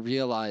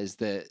realize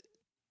that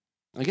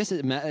I guess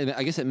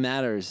it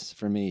matters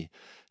for me.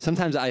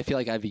 Sometimes I feel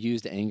like I've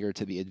used anger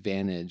to the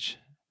advantage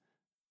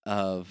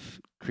of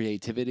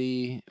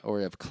creativity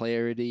or of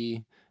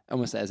clarity,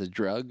 almost as a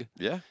drug.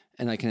 Yeah.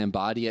 And I can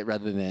embody it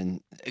rather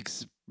than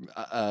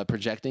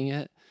projecting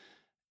it.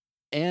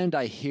 And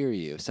I hear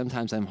you.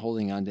 Sometimes I'm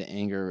holding on to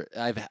anger.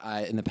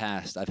 In the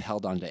past, I've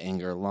held on to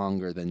anger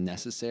longer than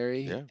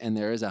necessary. Yeah. And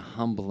there's a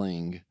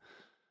humbling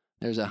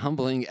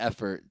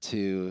effort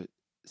to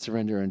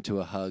surrender into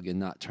a hug and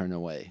not turn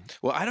away.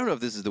 Well, I don't know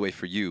if this is the way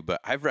for you, but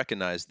I've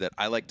recognized that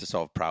I like to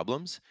solve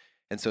problems.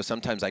 And so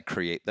sometimes I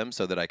create them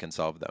so that I can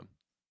solve them.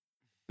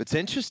 What's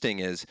interesting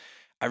is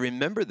I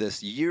remember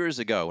this years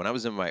ago when I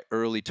was in my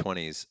early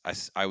 20s.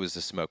 I was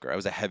a smoker. I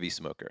was a heavy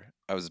smoker.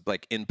 I was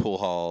like in pool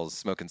halls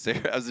smoking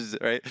cigarettes,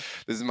 right?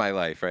 This is my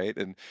life, right?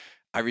 And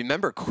I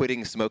remember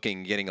quitting smoking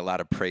and getting a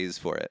lot of praise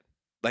for it.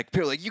 Like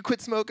people were like, you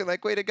quit smoking,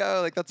 like way to go,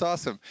 like that's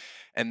awesome.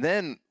 And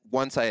then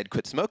once I had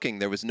quit smoking,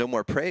 there was no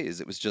more praise.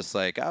 It was just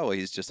like, oh, well,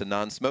 he's just a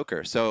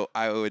non-smoker. So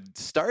I would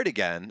start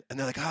again, and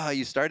they're like, oh,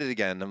 you started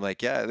again. I'm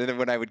like, yeah. And then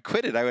when I would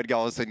quit it, I would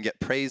all of a sudden get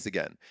praise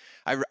again.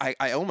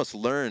 I almost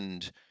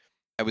learned,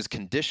 I was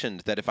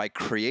conditioned that if I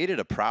created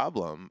a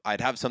problem, I'd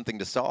have something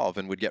to solve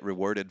and would get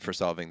rewarded for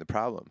solving the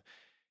problem.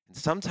 And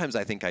sometimes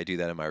I think I do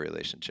that in my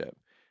relationship,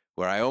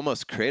 where I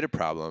almost create a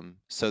problem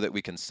so that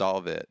we can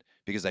solve it,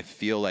 because I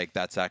feel like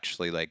that's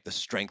actually like the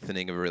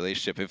strengthening of a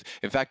relationship.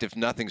 In fact, if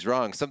nothing's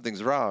wrong,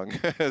 something's wrong.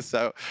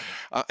 So,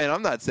 and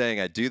I'm not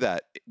saying I do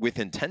that with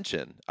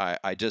intention.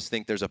 I just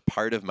think there's a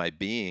part of my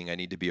being I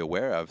need to be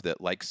aware of that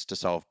likes to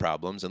solve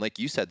problems. And like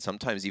you said,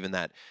 sometimes even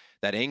that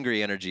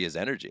angry energy is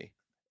energy.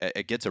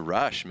 It gets a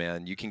rush,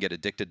 man. You can get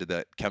addicted to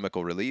that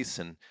chemical release.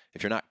 And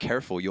if you're not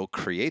careful, you'll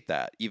create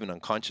that even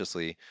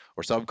unconsciously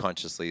or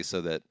subconsciously so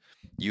that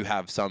you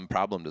have some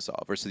problem to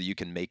solve or so that you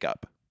can make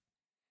up.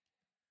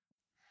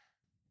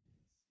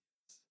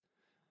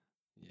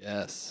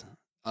 Yes.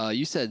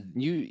 You said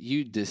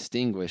you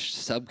distinguished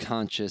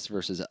subconscious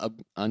versus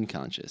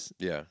unconscious.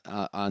 Yeah.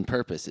 On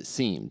purpose, it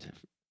seemed.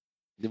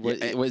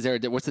 Yeah, Was there?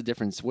 What's the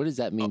difference? What does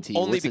that mean to you?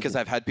 Only because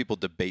I've had people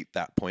debate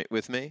that point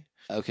with me.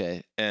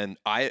 Okay. And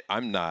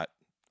I'm not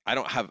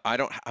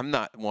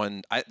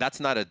one. That's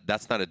not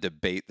a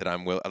debate that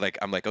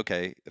I'm like,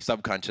 okay,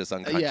 subconscious,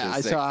 unconscious. Yeah, I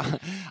saw.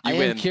 I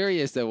win. am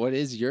curious though. What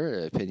is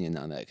your opinion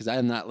on that? Because I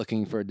am not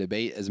looking for a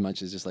debate as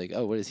much as just like,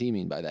 oh, what does he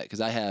mean by that?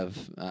 Because I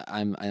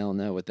don't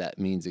know what that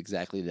means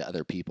exactly to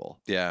other people.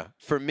 Yeah,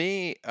 for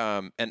me,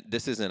 and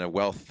this isn't a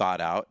well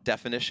thought out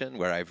definition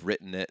where I've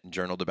written it and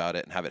journaled about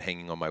it and have it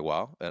hanging on my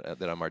wall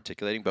that I'm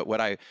articulating. But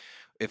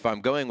if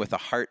I'm going with a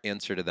heart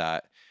answer to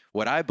that,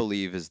 what I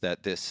believe is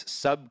that this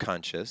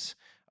subconscious.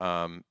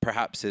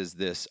 Perhaps is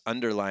this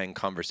underlying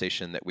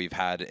conversation that we've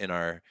had in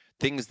our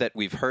things that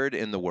we've heard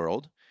in the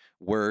world,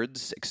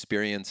 words,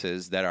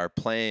 experiences that are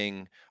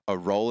playing a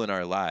role in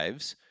our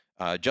lives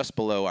just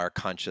below our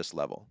conscious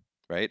level,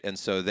 right? And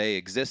so they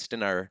exist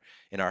in our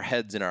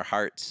heads, in our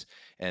hearts,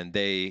 and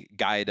they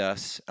guide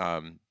us.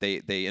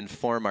 They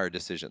inform our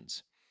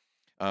decisions.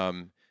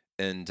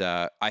 And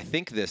I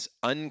think this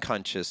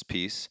unconscious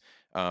piece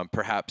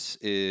perhaps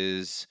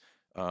is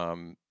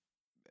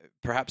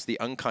perhaps the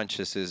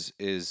unconscious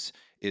is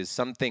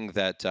something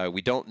that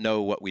we don't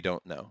know what we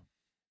don't know.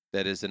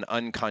 That is an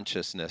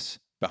unconsciousness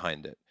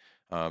behind it.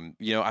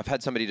 I've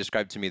had somebody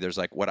describe to me, there's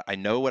like what I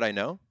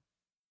know.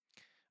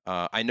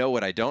 I know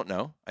what I don't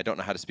know. I don't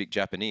know how to speak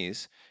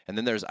Japanese. And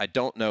then there's I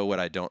don't know what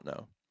I don't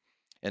know.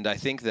 And I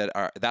think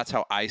that that's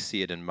how I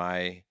see it in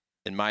my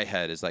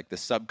head, is like the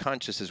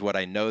subconscious is what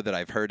I know that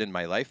I've heard in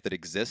my life that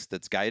exists,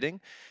 that's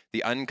guiding.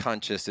 The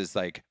unconscious is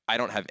like, I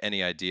don't have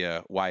any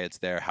idea why it's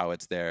there, how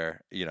it's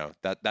there.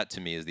 That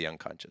to me is the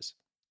unconscious.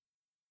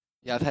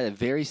 Yeah, I've had a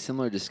very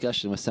similar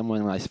discussion with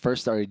someone when I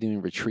first started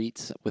doing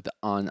retreats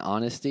on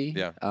honesty.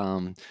 Yeah.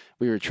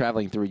 We were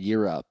traveling through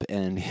Europe,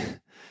 and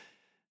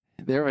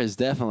there was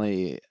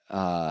definitely,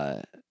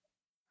 it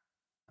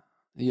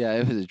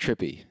was a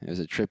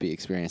trippy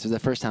experience. It was the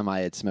first time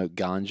I had smoked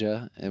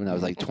ganja, and when I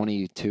was like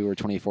 22 or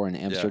 24 in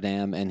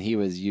Amsterdam, and he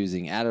was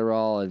using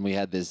Adderall, and we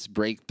had this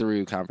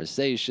breakthrough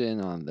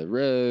conversation on the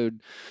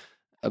road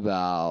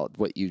about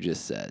what you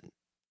just said,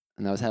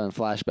 and I was having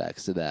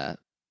flashbacks to that.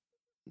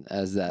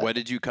 What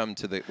did you come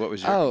to what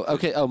was your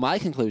conclusion? Okay. My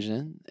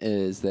conclusion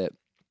is that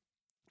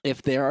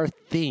if there are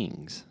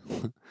things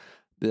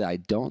that I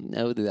don't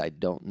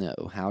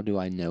know, how do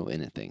I know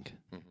anything?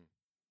 Mm-hmm.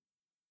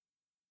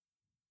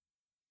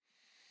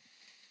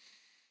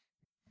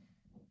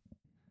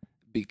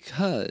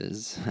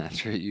 Because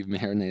after you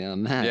marinate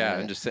on that,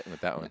 I'm just sitting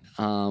with that one.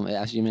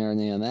 After you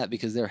marinate on that,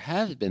 because there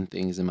have been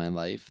things in my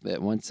life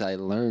that once I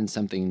learned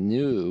something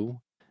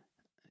new,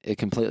 it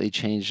completely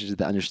changes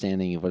the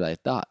understanding of what I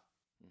thought.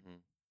 Mm-hmm.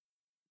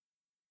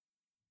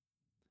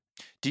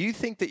 Do you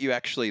think that you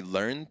actually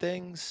learn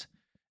things,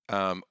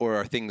 or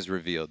are things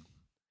revealed?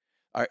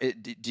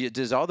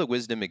 Does all the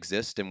wisdom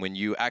exist? And when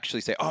you actually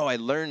say, "Oh, I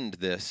learned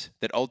this,"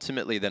 that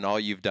ultimately then all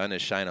you've done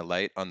is shine a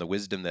light on the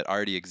wisdom that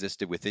already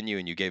existed within you,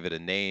 and you gave it a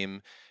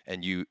name,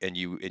 and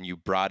you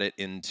brought it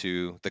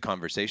into the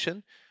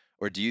conversation?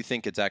 Or do you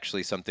think it's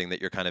actually something that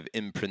you're kind of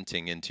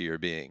imprinting into your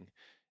being,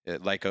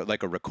 like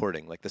a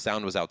recording, like the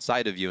sound was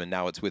outside of you and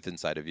now it's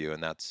inside of you,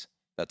 and that's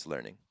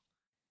learning?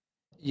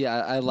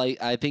 Yeah,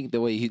 I think the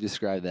way he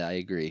described that, I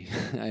agree.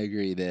 I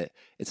agree that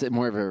it's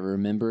more of a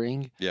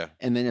remembering. Yeah.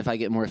 And then if I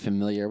get more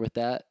familiar with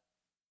that,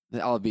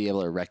 then I'll be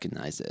able to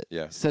recognize it.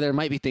 Yeah. So there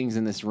might be things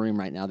in this room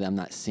right now that I'm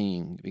not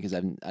seeing because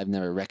I've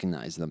never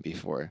recognized them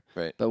before.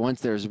 Right. But once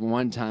there's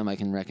one time I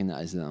can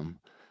recognize them,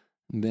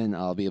 then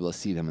I'll be able to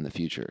see them in the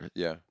future.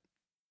 Yeah.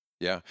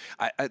 Yeah.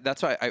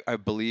 That's why I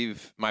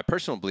believe, my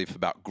personal belief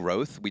about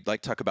growth, we'd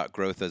like to talk about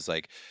growth as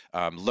like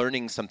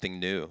learning something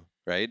new,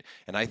 right?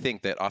 And I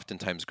think that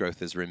oftentimes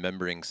growth is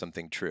remembering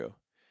something true.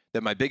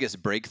 That my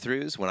biggest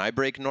breakthroughs, when I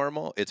break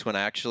normal, it's when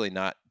I actually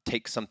not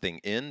take something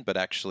in, but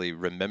actually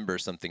remember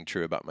something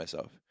true about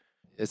myself.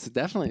 It's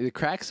definitely the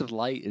cracks of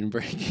light in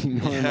breaking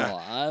normal. Yeah.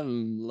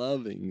 I'm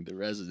loving the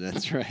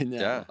resonance right now.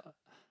 Yeah.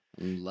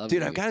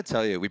 Dude, I've got to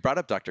tell you, we brought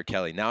up Dr.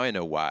 Kelly. Now I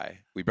know why.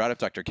 We brought up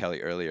Dr.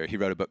 Kelly earlier. He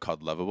wrote a book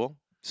called Lovable.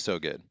 So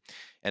good.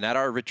 And at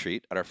our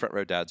retreat, at our Front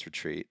Row Dads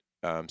retreat,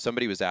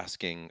 somebody was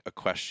asking a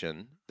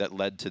question that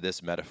led to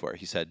this metaphor.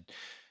 He said,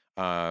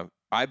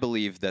 I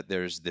believe that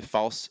there's the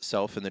false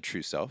self and the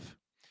true self.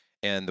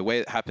 And the way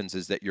it happens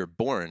is that you're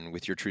born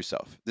with your true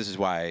self. This is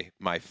why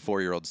my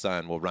 4-year-old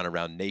son will run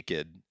around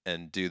naked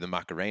and do the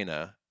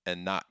Macarena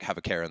and not have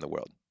a care in the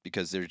world,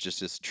 because there's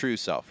just this true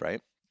self,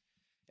 right?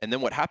 And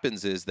then what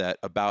happens is that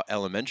about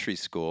elementary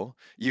school,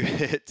 you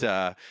hit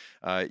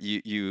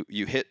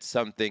you hit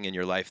something in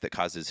your life that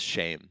causes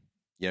shame.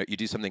 You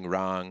do something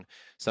wrong.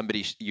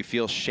 You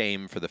feel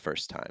shame for the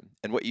first time.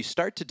 And what you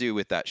start to do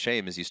with that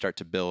shame is you start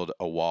to build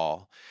a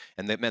wall.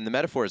 And the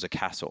metaphor is a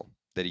castle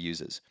that he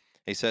uses.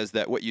 He says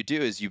that what you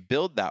do is you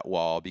build that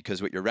wall because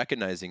what you're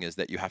recognizing is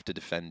that you have to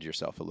defend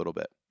yourself a little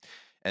bit.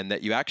 And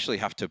that you actually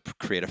have to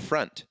create a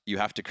front. You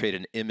have to create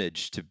an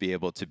image to be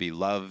able to be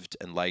loved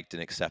and liked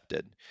and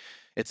accepted.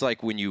 It's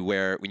like when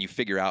you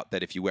figure out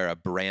that if you wear a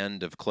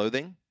brand of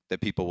clothing,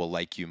 that people will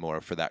like you more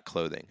for that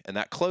clothing. And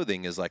that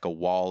clothing is like a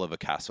wall of a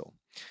castle.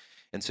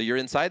 And so you're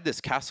inside this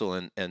castle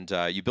and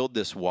you build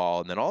this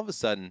wall. And then all of a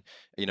sudden,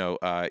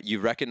 you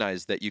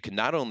recognize that you can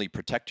not only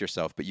protect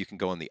yourself, but you can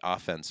go on the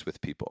offense with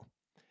people.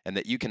 And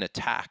that you can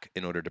attack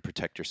in order to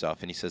protect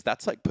yourself. And he says,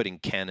 that's like putting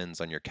cannons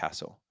on your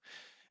castle.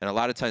 And a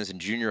lot of times in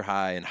junior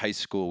high and high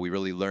school, we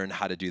really learn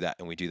how to do that,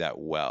 and we do that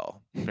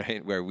well,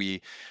 right? Where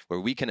we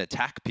can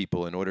attack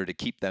people in order to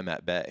keep them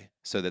at bay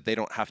so that they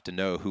don't have to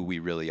know who we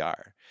really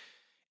are.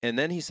 And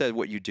then he said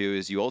what you do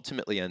is you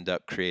ultimately end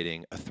up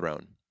creating a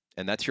throne.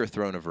 And that's your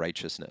throne of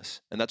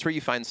righteousness. And that's where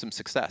you find some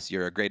success.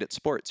 You're great at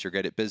sports. You're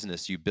great at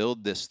business. You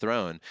build this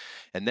throne.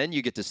 And then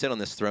you get to sit on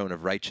this throne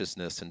of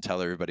righteousness and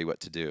tell everybody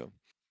what to do.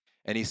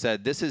 And he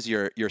said, this is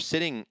you're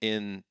sitting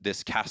in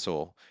this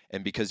castle,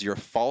 and because your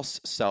false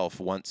self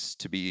wants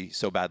to be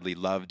so badly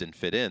loved and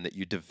fit in, that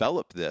you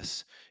develop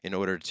this in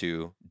order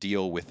to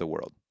deal with the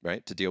world,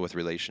 right? To deal with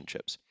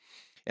relationships.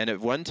 And at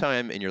one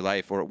time in your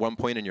life, or at one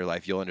point in your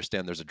life, you'll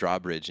understand there's a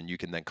drawbridge, and you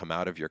can then come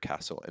out of your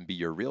castle and be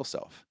your real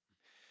self.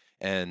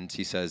 And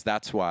he says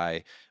that's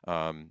why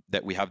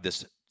that we have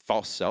this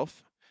false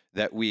self,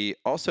 that we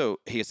also,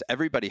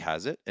 everybody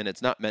has it, and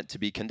it's not meant to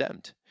be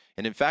condemned.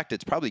 And in fact,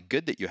 it's probably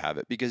good that you have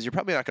it, because you're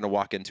probably not going to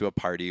walk into a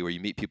party where you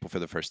meet people for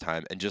the first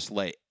time and just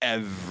lay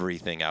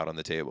everything out on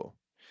the table.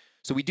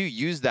 So we do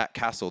use that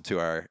castle to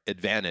our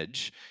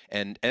advantage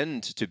and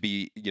to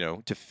be,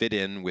 to fit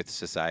in with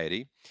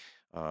society.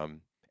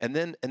 And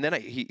then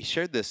he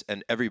shared this,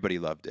 and everybody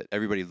loved it.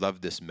 Everybody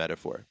loved this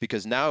metaphor,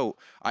 because now,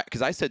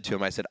 because I said to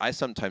him, I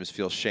sometimes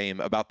feel shame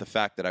about the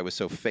fact that I was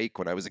so fake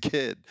when I was a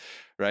kid,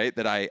 right?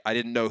 That I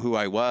didn't know who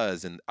I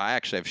was, and I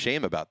actually have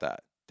shame about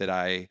that. That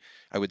I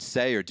would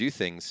say or do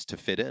things to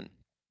fit in,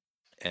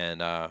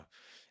 and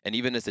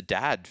even as a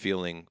dad,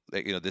 feeling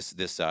like,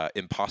 this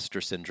imposter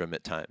syndrome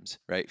at times,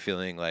 right?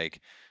 Feeling like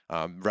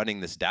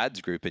running this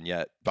dad's group, and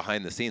yet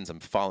behind the scenes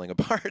I'm falling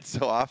apart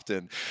so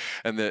often,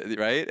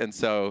 right? And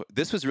so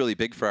this was really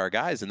big for our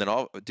guys. And then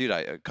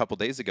a couple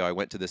days ago I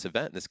went to this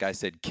event, and this guy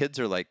said kids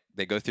are like,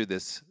 they go through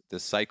this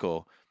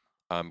cycle,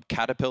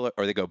 caterpillar,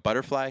 or they go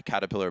butterfly,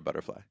 caterpillar,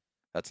 butterfly.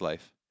 That's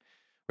life.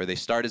 Where they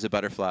start as a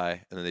butterfly,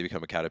 and then they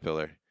become a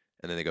caterpillar,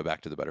 and then they go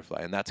back to the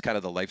butterfly. And that's kind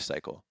of the life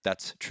cycle.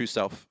 That's true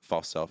self,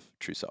 false self,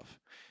 true self.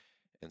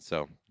 And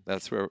so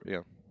that's where,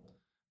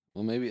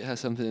 Well, maybe it has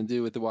something to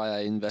do with why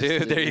I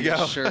invested there you in go.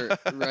 the shirt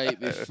right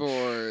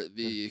before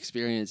the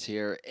experience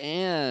here.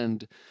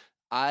 And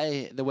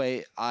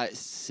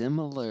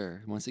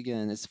similar, once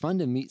again, it's fun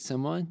to meet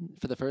someone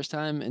for the first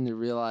time and to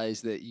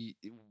realize that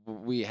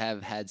we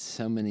have had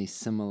so many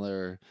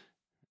similar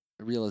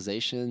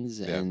realizations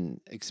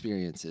and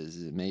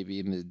experiences, maybe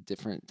in a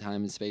different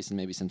time and space, and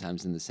maybe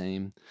sometimes in the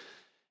same.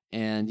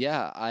 And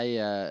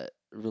I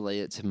relate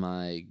it to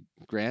my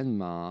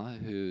grandma,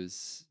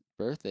 whose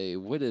birthday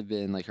would have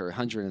been like her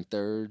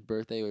 103rd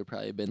birthday, would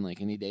probably have been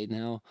like any day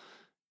now.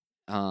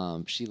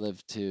 She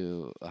lived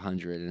to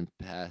 100 and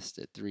passed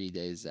at 3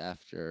 days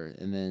after.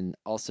 And then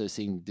also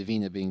seeing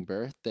Davina being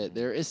birthed, that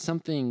there is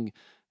something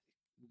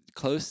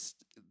close,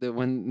 that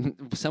when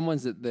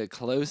someone's the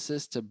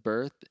closest to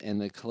birth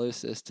and the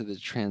closest to the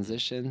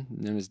transition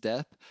known as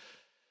death,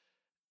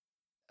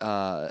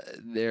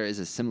 there is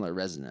a similar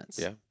resonance.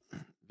 Yeah.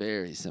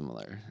 Very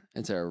similar.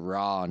 It's a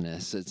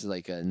rawness. It's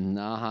like a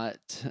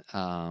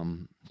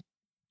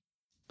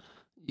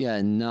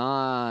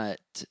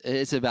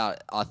it's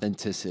about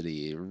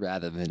authenticity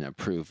rather than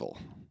approval.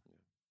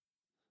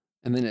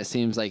 And then it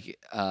seems like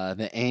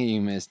the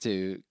aim is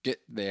to get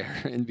there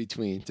in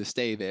between, to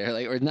stay there,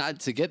 like, or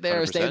not to get there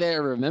 100%. Or stay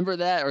there, or remember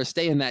that, or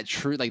stay in that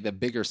true, like the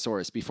bigger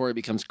source before it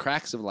becomes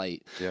cracks of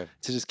light. Yeah.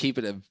 To just keep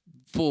it a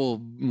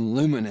full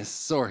luminous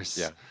source.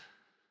 Yeah.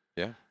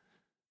 Yeah.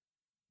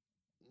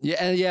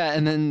 Yeah.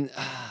 And then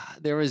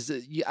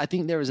I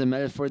think there was a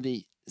metaphor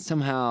that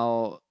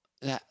somehow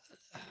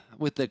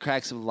with the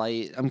cracks of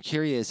light, I'm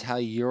curious how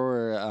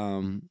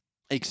your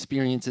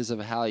experiences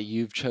of how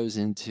you've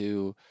chosen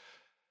to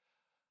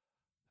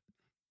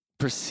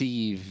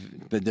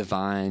perceive the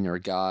divine or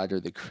God or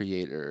the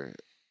creator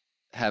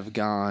have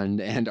gone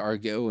and are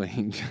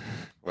going.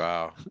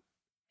 Wow.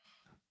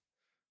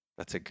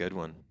 That's a good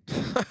one.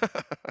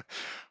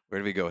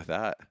 Where do we go with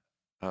that?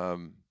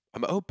 I'm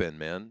open,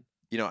 man.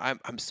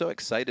 I'm so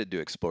excited to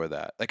explore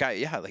that.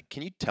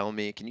 Can you tell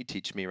me, can you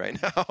teach me right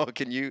now?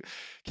 Can you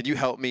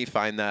help me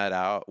find that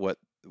out?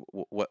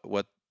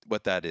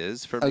 What that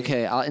is for me?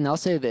 Okay. I'll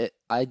say that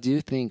I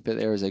do think that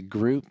there was a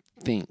group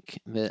think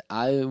that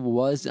I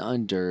was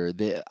under,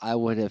 that I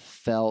would have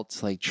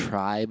felt like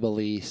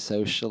tribally,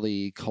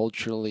 socially,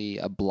 culturally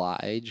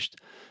obliged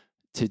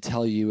to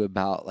tell you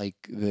about like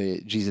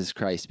the Jesus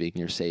Christ being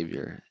your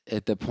savior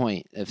at the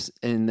point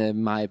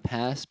my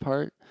past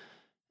part,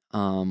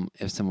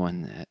 if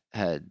someone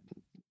had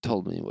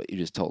told me what you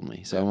just told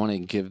me. So I want to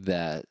give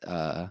that,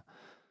 I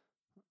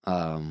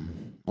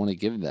don't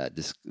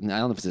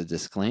know if it's a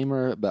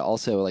disclaimer, but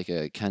also like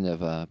a kind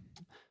of a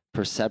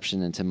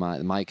perception into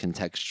my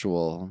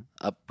contextual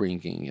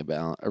upbringing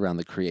around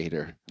the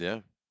creator.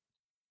 Yeah.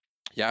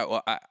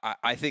 Well,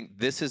 I think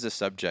this is a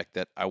subject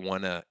that I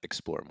want to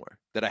explore more,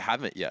 that I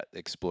haven't yet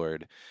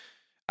explored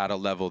at a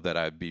level that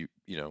I'd be,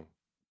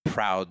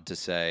 proud to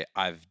say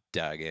I've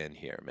dug in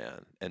here,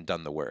 man, and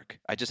done the work.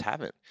 I just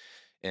haven't.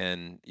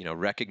 And,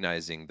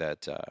 recognizing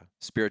that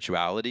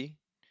spirituality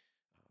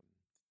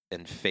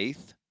and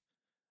faith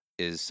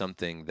is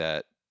something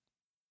that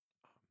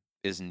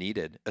is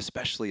needed,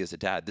 especially as a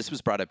dad. This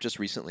was brought up just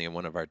recently in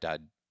one of our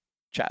dad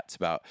chats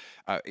about,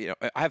 I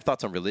have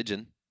thoughts on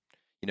religion,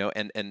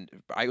 and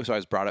I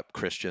was brought up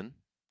Christian,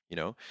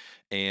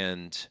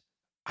 and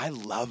I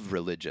love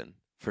religion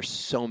for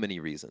so many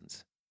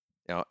reasons,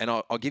 and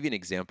I'll give you an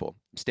example.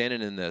 I'm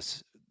standing in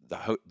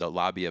the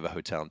lobby of a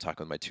hotel. I'm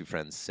talking with my two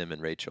friends, Sim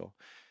and Rachel,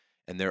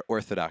 and they're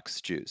Orthodox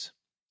Jews.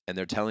 and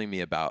they're telling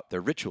me about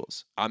their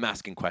rituals. I'm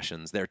asking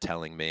questions. They're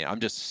telling me. I'm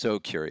just so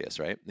curious,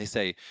 right? They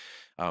say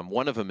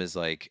one of them is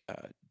like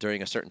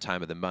during a certain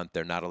time of the month,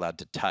 they're not allowed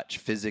to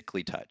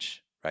physically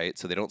touch, right?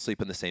 So they don't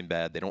sleep in the same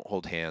bed. They don't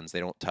hold hands.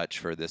 They don't touch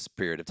for this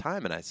period of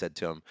time. And I said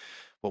to them,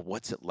 well,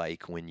 what's it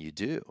like when you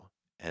do?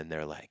 And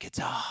they're like, it's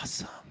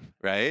awesome,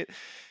 right?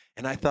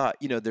 And I thought,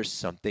 there's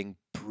something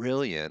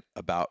brilliant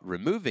about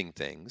removing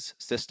things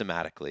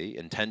systematically,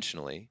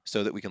 intentionally,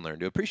 so that we can learn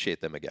to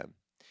appreciate them again.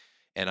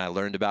 And I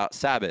learned about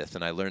Sabbath,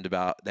 and I learned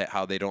about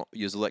how they don't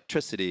use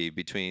electricity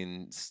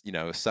between,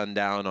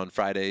 sundown on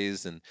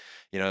Fridays, and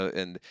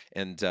and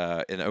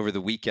over the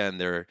weekend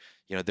they're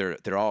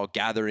all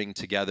gathering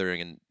together,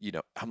 and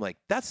I'm like,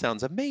 that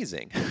sounds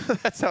amazing.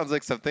 That sounds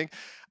like something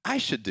I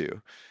should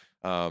do.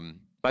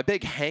 My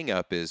big hang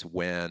up is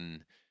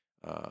when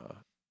I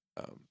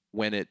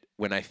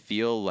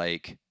feel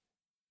like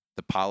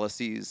the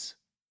policies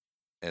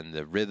and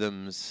the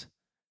rhythms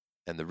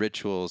and the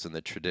rituals and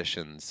the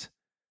traditions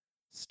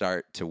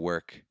start to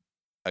work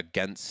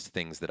against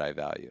things that I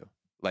value,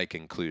 like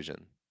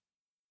inclusion,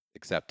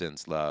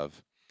 acceptance,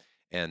 love.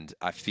 And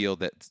I feel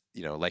that,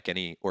 like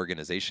any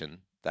organization,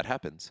 that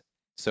happens.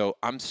 So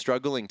I'm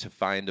struggling to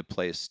find a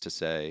place to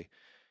say,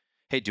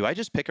 hey, do I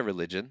just pick a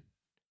religion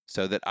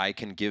so that I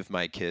can give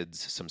my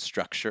kids some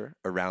structure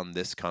around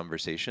this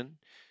conversation?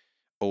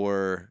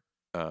 Or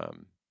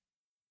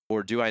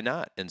do I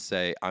not, and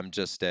say I'm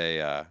just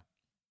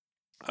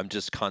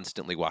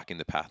constantly walking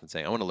the path and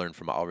saying I want to learn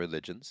from all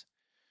religions.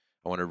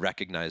 I want to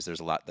recognize there's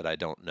a lot that I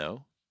don't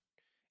know,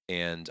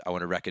 and I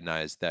want to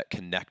recognize that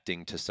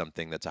connecting to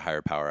something that's a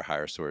higher power, a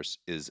higher source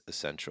is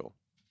essential.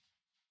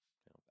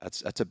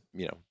 That's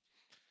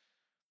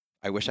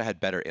I wish I had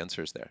better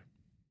answers there.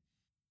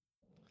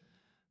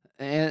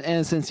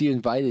 And since you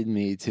invited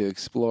me to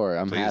explore,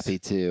 I'm Please. happy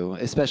to,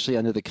 especially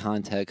under the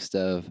context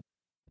of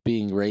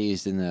being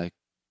raised in the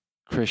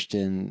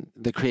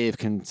creative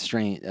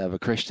constraint of a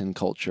Christian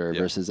culture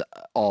versus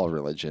all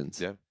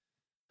religions. Yeah.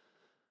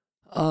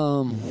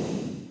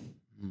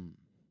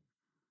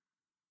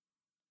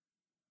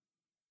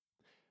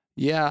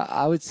 Yeah,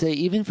 I would say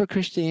even for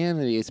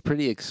Christianity, it's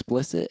pretty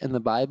explicit in the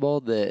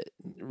Bible that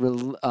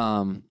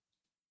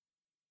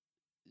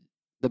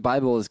the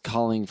Bible is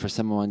calling for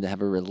someone to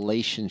have a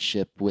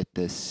relationship with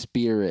the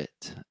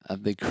spirit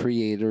of the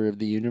creator of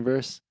the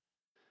universe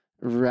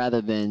rather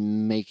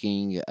than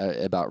making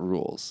about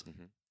rules.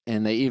 Mm-hmm.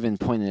 And they even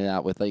pointed it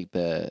out with like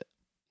the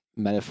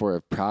metaphor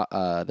of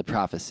the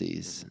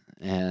prophecies.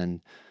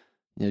 And,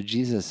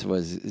 Jesus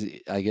was,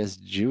 I guess,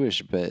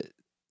 Jewish, but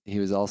he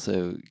was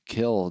also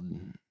killed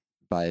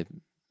by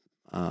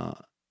was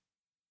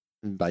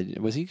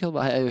he killed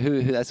by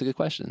who? That's a good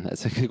question.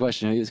 That's a good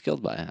question. Who he was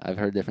killed by? I've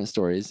heard different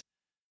stories.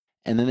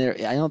 And then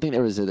I don't think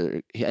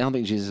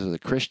Jesus was a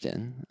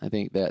Christian. I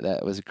think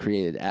that was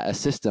created. A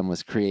system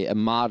was created. A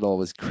model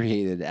was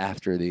created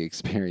after the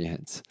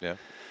experience. Yeah.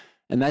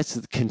 And that's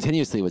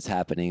continuously what's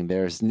happening.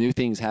 There's new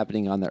things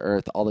happening on the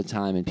earth all the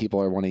time, and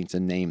people are wanting to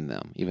name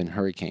them. Even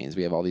hurricanes.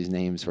 We have all these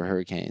names for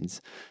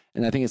hurricanes.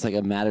 And I think it's like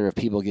a matter of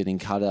people getting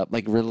caught up.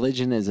 Like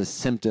religion is a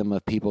symptom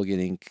of people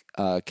getting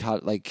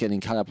caught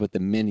up with the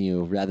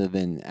menu rather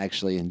than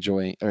actually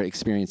enjoying or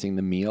experiencing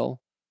the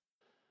meal.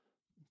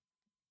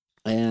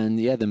 And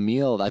yeah, the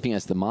meal, I think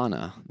that's the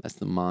manna. That's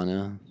the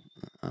manna.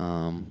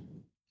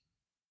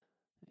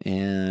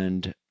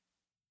 And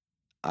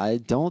I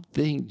don't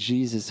think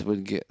Jesus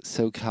would get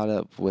so caught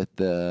up with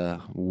the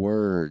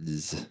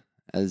words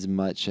as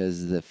much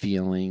as the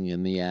feeling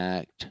and the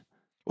act.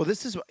 Well,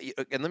 this is,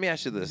 and let me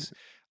ask you this.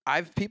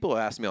 People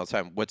ask me all the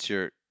time,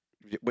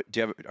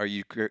 are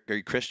you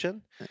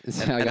Christian?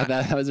 I got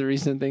that. That was a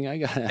recent thing I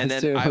got. And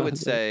then I would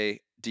say,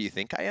 do you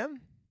think I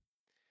am?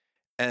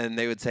 And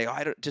they would say, "Oh,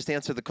 I don't." Just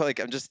answer the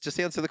I'm just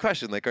answer the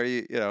question. Like, are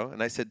you?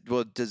 And I said,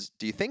 "Well, do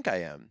you think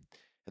I am?"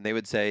 And they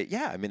would say,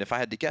 "Yeah." I mean, if I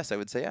had to guess, I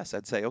would say yes.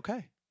 I'd say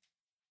okay,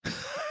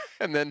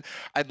 and then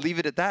I'd leave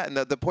it at that. And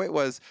the point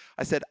was,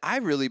 I said, I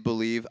really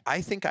believe.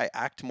 I think I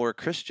act more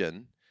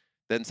Christian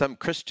than some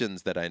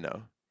Christians that I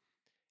know.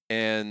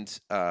 And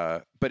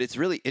but it's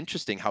really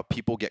interesting how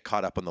people get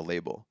caught up on the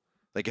label.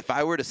 Like, if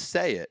I was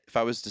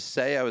to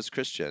say I was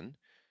Christian,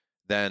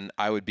 then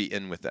I would be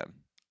in with them.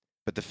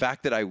 But the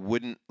fact that I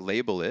wouldn't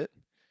label it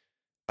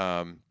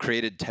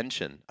created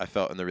tension, I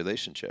felt, in the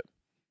relationship.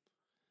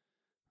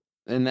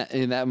 And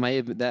that may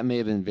have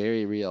been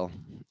very real.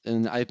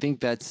 And I think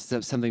that's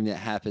something that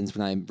happens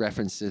when I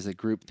referenced as a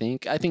group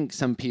think. I think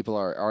some people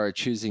are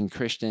choosing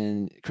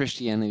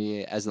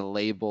Christianity as a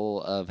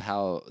label of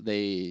how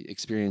they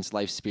experience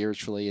life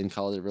spiritually and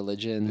call it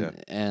religion,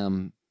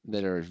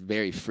 that are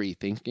very free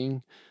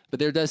thinking. But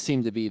there does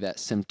seem to be that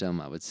symptom,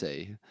 I would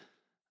say,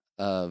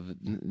 of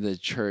the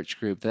church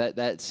group.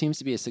 That seems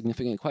to be a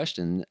significant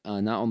question,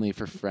 not only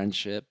for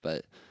friendship,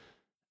 but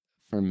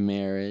for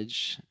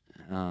marriage,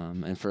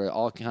 and for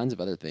all kinds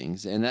of other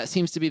things. And that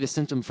seems to be the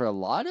symptom for a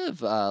lot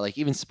of, like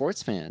even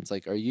sports fans.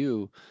 Like,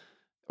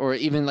 Or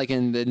even like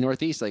in the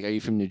Northeast, like, are you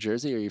from New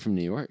Jersey or are you from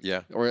New York?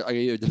 Yeah. Or are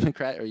you a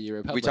Democrat or are you a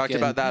Republican? We talked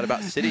about that,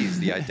 about cities,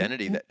 the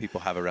identity that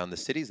people have around the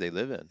cities they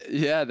live in.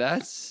 Yeah,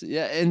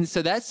 and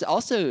so that's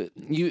also,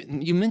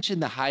 you mentioned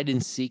the hide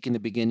and seek in the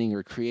beginning,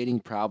 or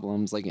creating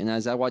problems. Like, and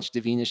as I watch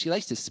Davina, she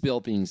likes to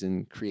spill things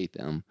and create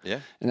them.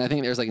 Yeah. And I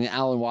think there's like an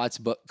Alan Watts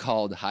book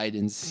called Hide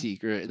and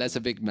Seek, or that's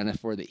a big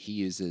metaphor that he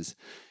uses.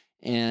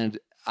 And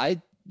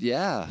I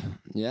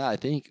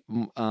think,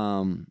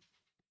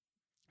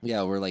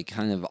 we're like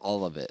kind of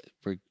all of it.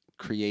 We're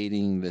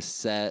creating the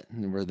set,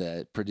 and we're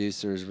the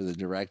producers, we're the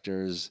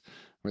directors,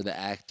 we're the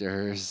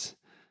actors,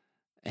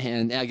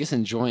 and I guess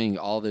enjoying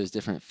all those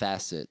different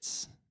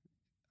facets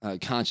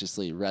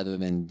consciously rather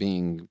than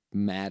being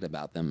mad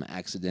about them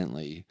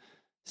accidentally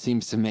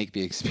seems to make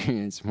the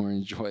experience more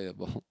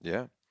enjoyable.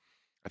 Yeah.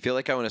 I feel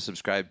like I want to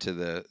subscribe to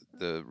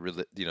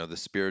the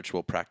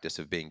spiritual practice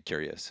of being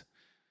curious.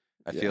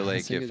 I feel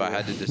like if I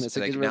had to just,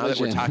 like, now that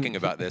we're talking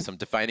about this, I'm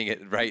defining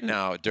it right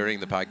now during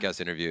the podcast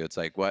interview. It's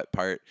like,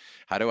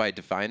 how do I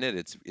define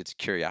it? It's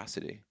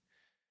curiosity.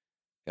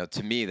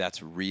 To me,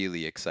 that's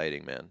really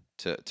exciting, man,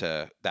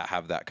 to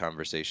have that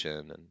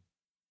conversation and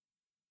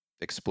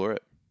explore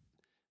it.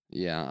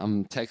 Yeah,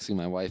 I'm texting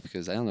my wife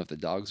because I don't know if the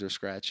dogs are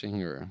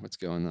scratching or what's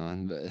going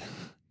on, but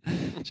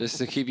just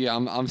to keep you,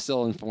 I'm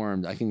still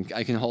informed. I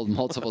can hold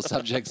multiple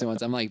subjects at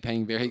once. I'm like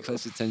paying very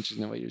close attention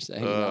to what you're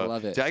saying. And I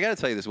love it. I got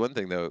to tell you this one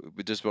thing though,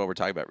 just while we're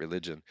talking about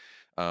religion.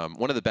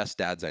 One of the best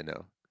dads I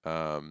know,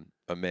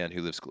 a man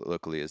who lives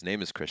locally, his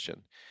name is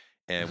Christian,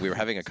 and we were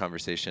having a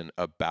conversation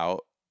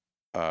about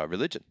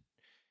religion.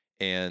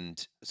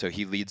 And so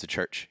he leads a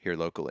church here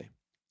locally,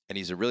 and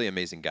he's a really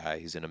amazing guy.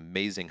 He's an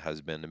amazing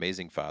husband,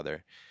 amazing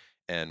father.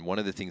 And one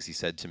of the things he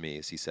said to me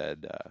is, he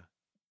said,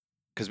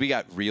 because we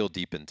got real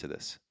deep into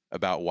this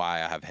about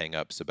why I have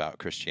hangups about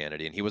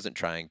Christianity, and he wasn't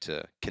trying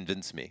to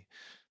convince me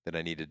that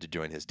I needed to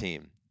join his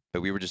team,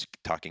 but we were just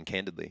talking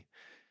candidly.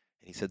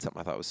 And he said something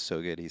I thought was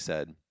so good. He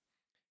said,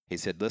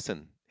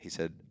 listen, he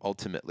said,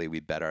 ultimately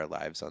we bet our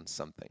lives on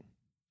something.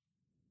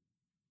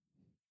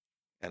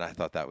 And I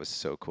thought that was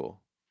so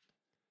cool.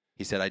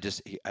 He said, I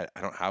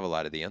don't have a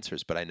lot of the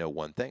answers, but I know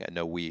one thing. I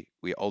know we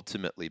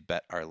ultimately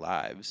bet our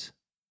lives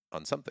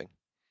on something.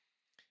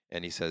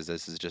 And he says,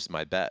 this is just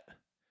my bet.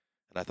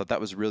 And I thought that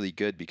was really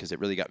good, because it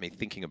really got me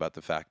thinking about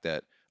the fact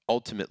that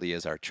ultimately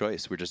is our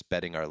choice. We're just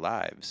betting our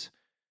lives,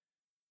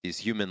 these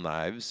human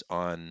lives,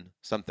 on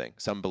something,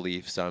 some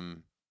belief,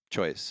 some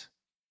choice.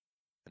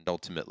 And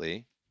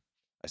ultimately,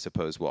 I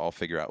suppose we'll all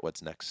figure out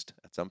what's next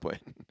at some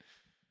point.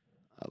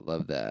 I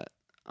love that.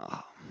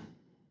 Oh.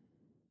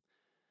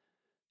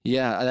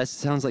 Yeah, that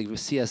sounds like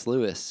C.S.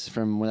 Lewis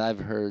from what I've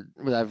heard,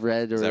 what I've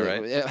read, or Is that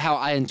right? How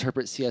I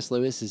interpret C.S.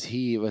 Lewis is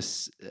he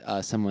was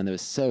someone that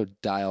was so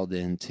dialed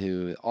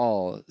into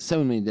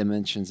so many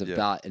dimensions of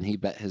thought, and he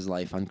bet his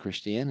life on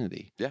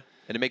Christianity. Yeah,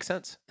 and it makes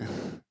sense. It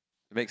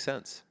makes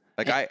sense.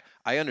 Like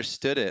I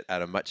understood it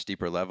at a much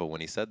deeper level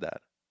when he said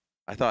that.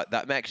 I thought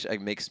that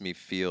makes me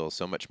feel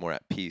so much more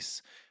at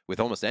peace with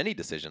almost any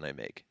decision I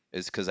make,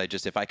 is because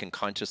if I can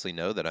consciously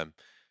know that I'm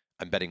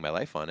betting my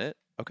life on it,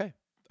 okay.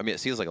 I mean, it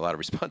seems like a lot of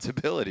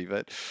responsibility,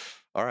 but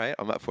all right,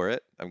 I'm up for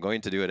it. I'm going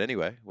to do it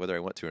anyway, whether I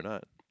want to or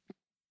not.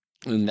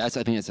 And I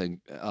think it's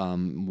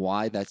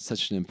why that's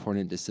such an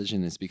important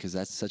decision, is because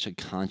that's such a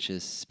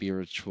conscious,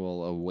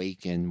 spiritual,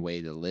 awakened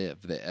way to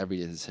live, that every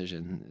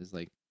decision is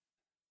like,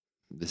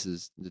 this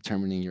is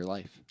determining your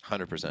life.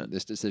 100%.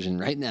 This decision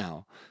right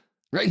now.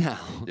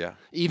 Yeah.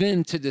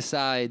 Even to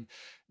decide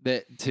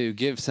that to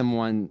give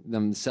someone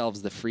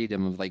themselves the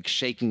freedom of like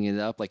shaking it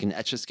up like an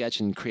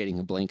Etch-a-Sketch and creating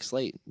a blank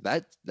slate.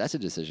 That's a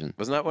decision.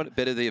 Wasn't that one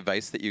bit of the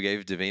advice that you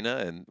gave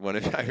Davina? And one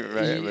of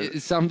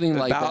something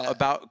like that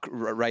about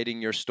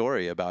writing your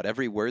story, about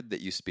every word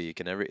that you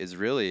speak, and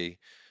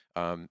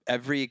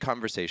every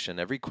conversation,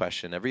 every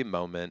question, every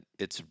moment.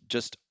 It's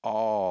just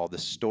all the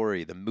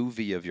story, the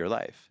movie of your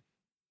life.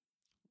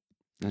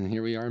 And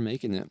here we are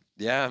making it.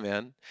 Yeah,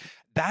 man.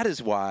 That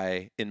is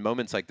why in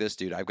moments like this,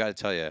 dude, I've got to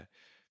tell you,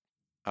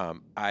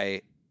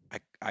 the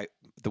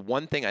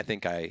one thing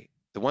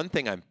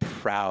I'm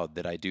proud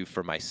that I do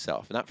for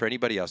myself, not for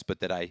anybody else, but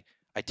that I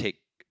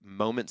take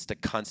moments to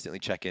constantly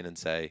check in and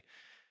say,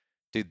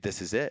 dude,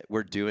 this is it.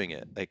 We're doing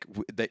it. Like,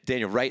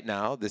 Daniel, right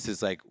now, this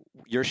is like,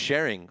 you're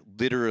sharing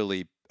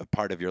literally a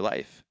part of your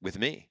life with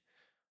me.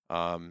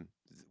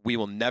 We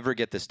will never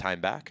get this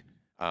time back.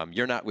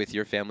 You're not with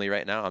your family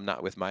right now. I'm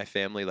not with my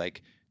family.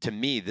 Like, to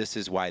me, this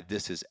is why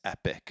this is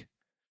epic.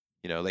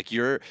 Like,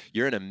 you're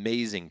an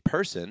amazing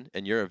person,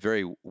 and you're a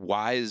very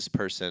wise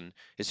person.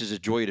 It's just a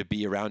joy to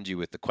be around you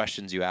with the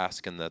questions you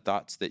ask and the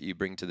thoughts that you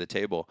bring to the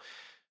table.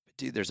 But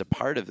dude, there's a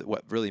part of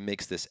what really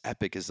makes this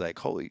epic is like,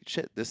 holy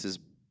shit, this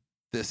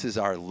is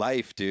our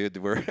life, dude.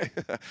 We're,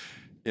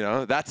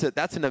 that's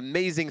an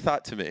amazing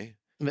thought to me.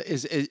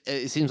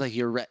 It seems like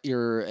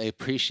you're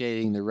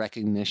appreciating the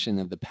recognition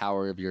of the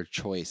power of your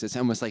choice. It's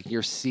almost like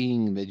you're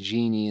seeing the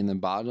genie in the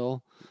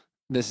bottle.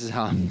 This is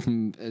how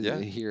I'm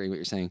hearing what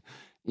you're saying.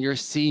 you're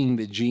seeing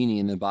the genie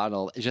in the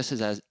bottle. Just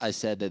as I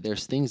said that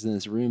there's things in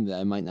this room that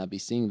I might not be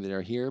seeing that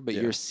are here, but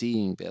Yeah. you're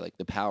seeing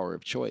the power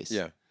of choice.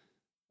 Yeah.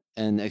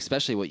 And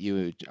especially what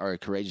you are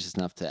courageous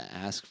enough to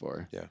ask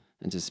for. Yeah.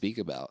 And to speak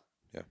about.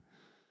 Yeah.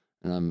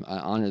 And I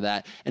honor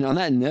that. And on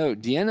that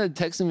note, Deanna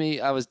texted me.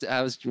 I was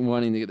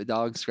wanting to get the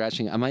dog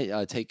scratching. I might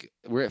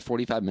we're at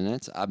 45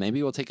 minutes.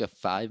 Maybe we'll take a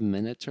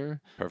 5-minute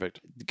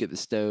Perfect. get the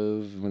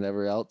stove and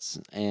whatever else,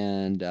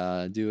 and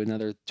do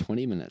another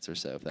 20 minutes or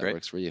so if that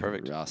works for you.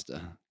 Perfect.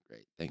 Rasta.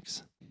 Great.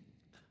 Thanks.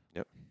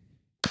 Yep.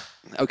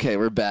 Okay,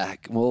 we're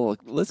back. Well,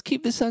 let's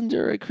keep this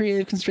under a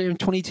creative constraint of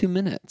 22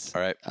 minutes.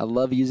 All right. I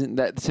love using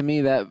that. To me,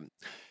 that I'm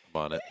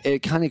on it. It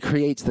kind of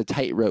creates the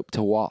tightrope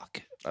to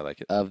walk. I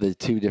like it. Of the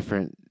two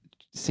different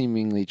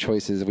seemingly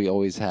choices we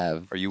always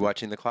have. Are you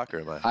watching the clock or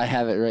am I? I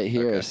have it right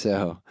here. Okay.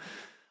 So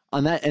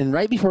on that, and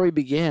right before we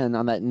began,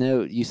 on that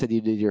note, you said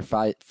you did your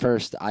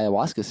first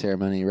ayahuasca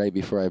ceremony right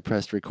before I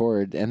pressed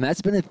record, and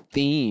that's been a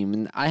theme.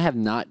 And I have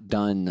not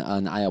done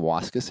an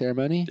ayahuasca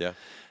ceremony. Yeah.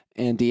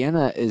 And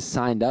Deanna is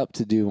signed up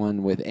to do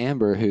one with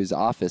Amber, whose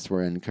office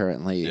we're in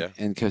currently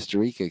in Costa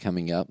Rica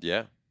coming up.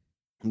 Yeah.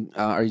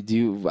 I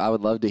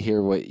would love to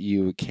hear what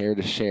you would care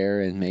to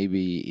share, and maybe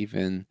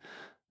even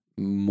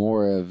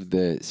more of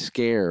the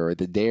scare or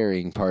the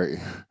daring part.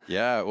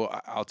 Yeah,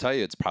 well, I'll tell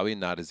you, it's probably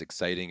not as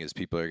exciting as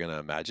people are going to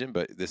imagine,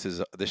 but this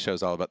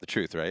show's all about the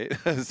truth, right?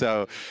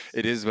 So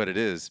it is what it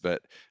is.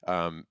 But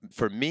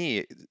for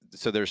me,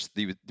 so there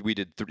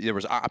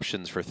was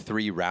options for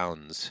 3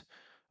 rounds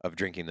of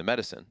drinking the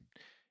medicine,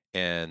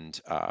 and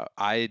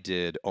I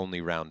did only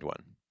round 1.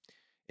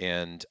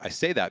 And I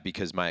say that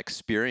because my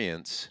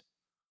experience,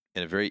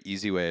 in a very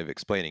easy way of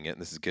explaining it,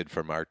 and this is good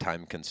from our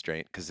time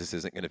constraint because this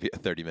isn't going to be a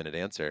 30-minute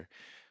answer,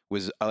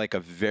 was like a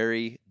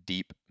very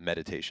deep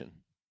meditation.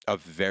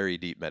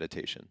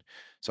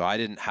 So I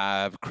didn't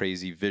have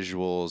crazy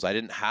visuals. I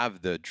didn't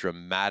have the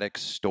dramatic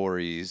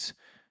stories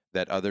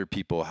that other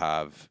people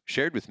have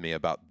shared with me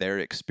about their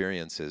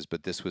experiences,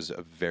 but this was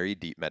a very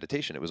deep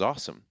meditation. It was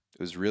awesome.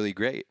 It was really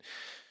great.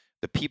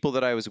 The people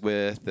that I was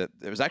with, it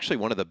was actually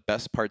one of the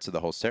best parts of the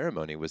whole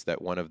ceremony was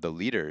that one of the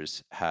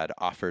leaders had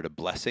offered a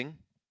blessing,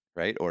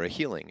 right, or a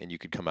healing, and you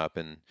could come up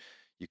and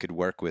you could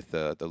work with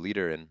the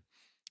leader,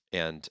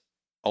 and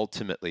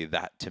ultimately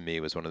that to me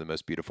was one of the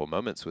most beautiful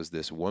moments. Was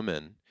this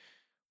woman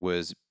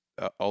was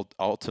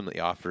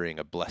ultimately offering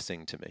a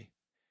blessing to me,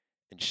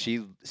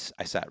 and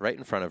I sat right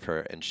in front of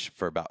her, and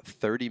for about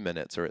 30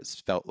 minutes, or it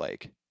felt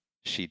like,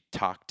 she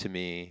talked to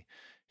me,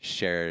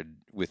 shared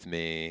with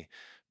me,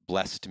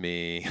 blessed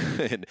me,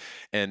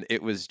 and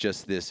it was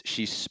just this.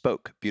 She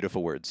spoke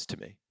beautiful words to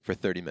me for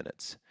 30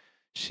 minutes.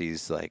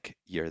 She's like,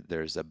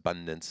 there's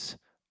abundance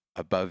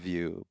above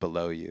you,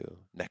 below you,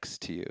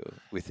 next to you,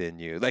 within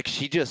you. Like,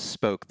 she just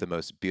spoke the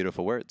most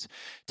beautiful words.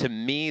 To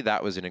me,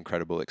 that was an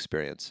incredible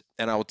experience.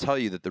 And I will tell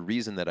you that the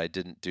reason that I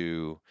didn't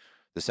do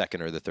the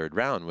second or the third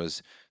round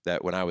was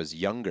that when I was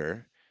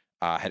younger,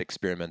 I had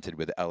experimented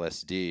with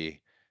LSD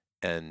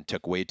and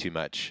took way too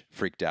much,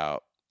 freaked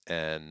out,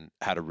 and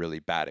had a really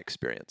bad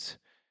experience.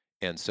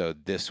 And so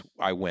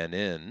I went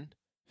in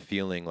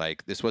feeling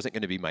like this wasn't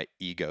going to be my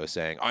ego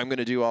saying, I'm going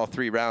to do all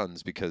 3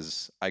 rounds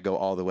because I go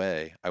all the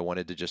way. I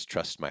wanted to just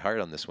trust my heart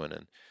on this one.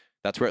 And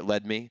that's where it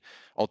led me.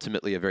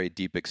 Ultimately, a very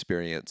deep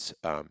experience.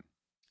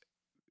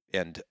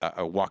 And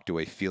I walked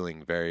away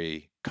feeling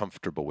very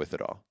comfortable with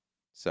it all.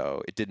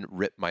 So it didn't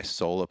rip my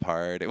soul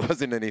apart. It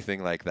wasn't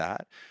anything like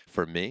that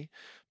for me.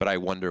 But I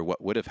wonder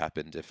what would have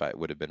happened if I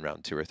would have been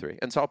round 2 or 3.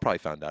 And so I'll probably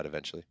find out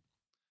eventually.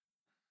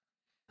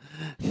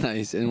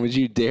 Nice. And would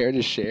you dare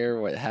to share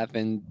what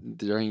happened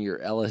during your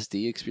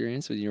LSD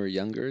experience when you were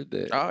younger?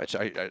 I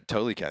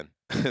totally can.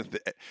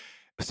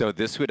 So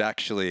this would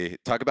actually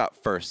talk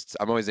about firsts.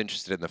 I'm always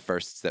interested in the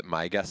firsts that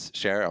my guests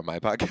share on my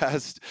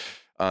podcast.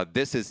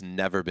 This has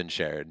never been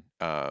shared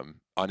on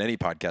any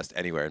podcast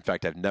anywhere. In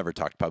fact, I've never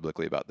talked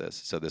publicly about this.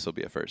 So this will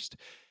be a first.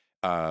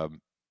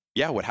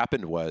 What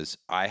happened was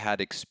I had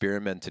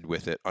experimented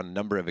with it on a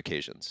number of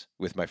occasions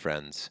with my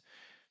friends.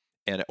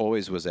 And it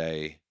always was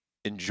a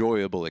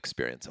enjoyable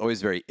experience,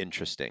 always very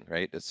interesting,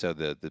 right? So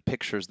the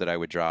pictures that I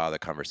would draw, the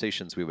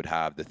conversations we would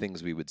have, the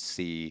things we would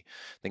see,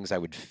 things I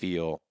would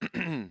feel,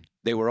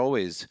 they were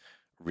always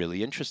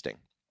really interesting.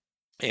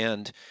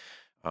 And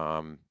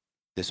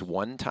this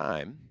one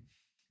time,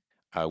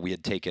 we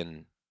had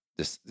taken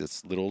this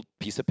little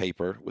piece of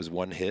paper, was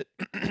one hit.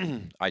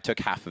 I took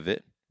half of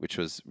it, which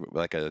was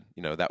like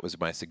that was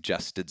my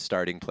suggested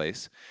starting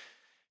place.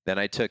 Then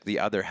I took the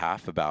other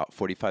half about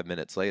 45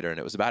 minutes later, and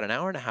it was about an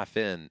hour and a half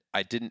in.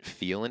 I didn't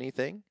feel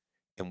anything,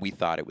 and we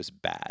thought it was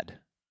bad.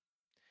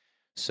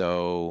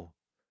 So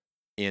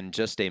in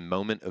just a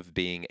moment of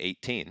being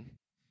 18,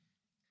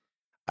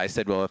 I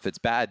said, well, if it's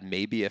bad,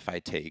 maybe if I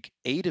take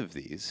 8 of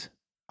these,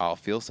 I'll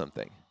feel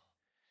something.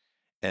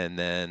 And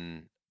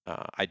then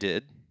I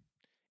did.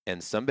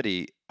 And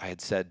I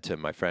had said to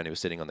my friend who was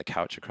sitting on the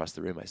couch across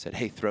the room, I said,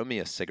 hey, throw me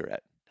a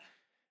cigarette.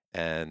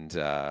 And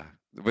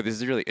but this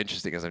is really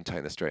interesting as I'm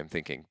telling the story. I'm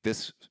thinking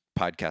this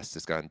podcast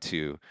has gone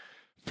to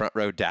front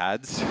row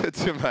dads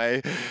to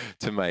my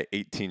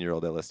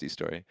 18-year-old LSD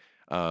story.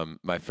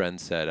 My friend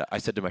said, I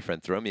said to my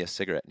friend, throw me a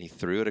cigarette, and he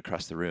threw it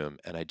across the room,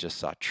 and I just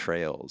saw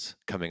trails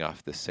coming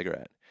off this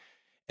cigarette.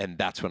 And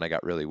that's when I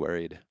got really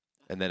worried.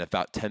 And then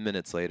about 10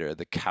 minutes later,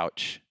 the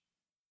couch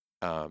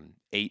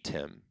ate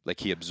him,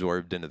 like he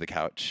absorbed into the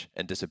couch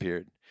and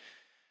disappeared.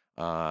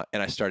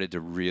 And I started to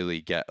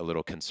really get a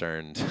little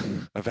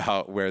concerned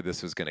about where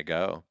this was going to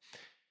go.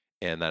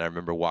 And then I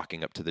remember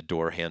walking up to the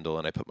door handle,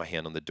 and I put my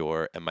hand on the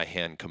door, and my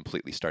hand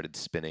completely started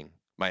spinning.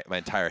 My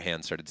entire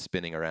hand started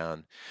spinning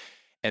around.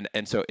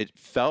 And so it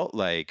felt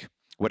like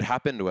what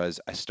happened was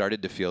I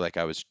started to feel like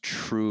I was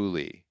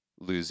truly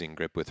losing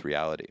grip with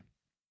reality.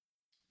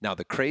 Now,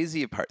 the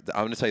crazy part,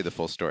 I'm going to tell you the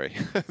full story.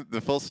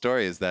 The full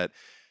story is that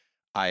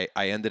I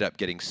ended up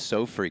getting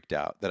so freaked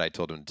out that I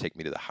told him to take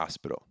me to the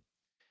hospital.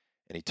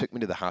 And he took me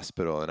to the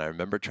hospital, and I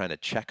remember trying to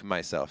check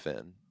myself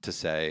in to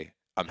say,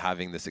 I'm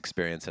having this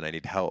experience and I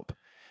need help.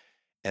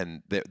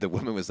 And the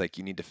woman was like,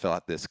 you need to fill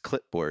out this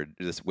clipboard,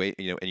 this wait,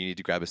 and you need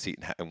to grab a seat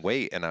and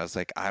wait. And I was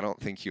like, I don't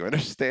think you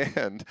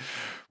understand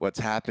what's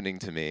happening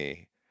to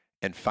me.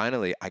 And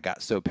finally, I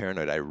got so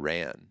paranoid, I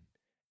ran.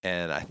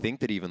 And I think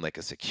that even like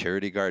a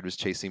security guard was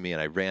chasing me,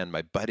 and I ran.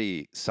 My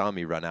buddy saw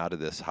me run out of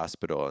this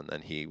hospital, and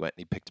then he went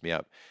and he picked me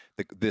up.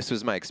 This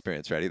was my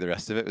experience, ready? The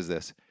rest of it was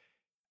this.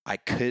 I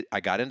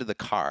got into the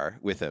car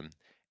with him,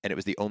 and it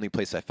was the only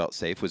place I felt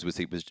safe was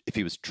if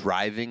he was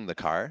driving the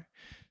car.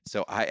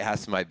 So I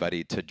asked my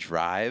buddy to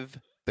drive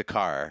the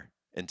car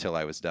until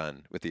I was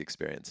done with the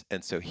experience.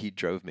 And so he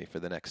drove me for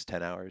the next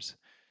 10 hours.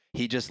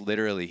 He just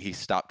literally, he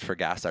stopped for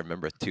gas, I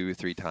remember 2 or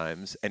 3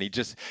 times. And he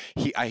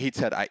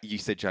said, you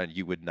said, John,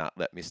 you would not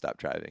let me stop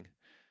driving.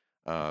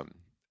 And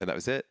that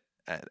was it.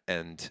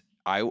 And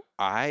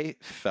I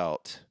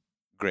felt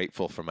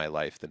grateful for my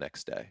life the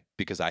next day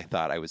because I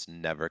thought I was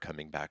never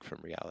coming back from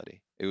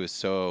reality. It was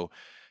so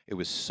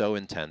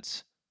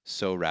intense,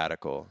 so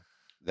radical,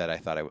 that I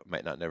thought I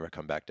might not never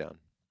come back down.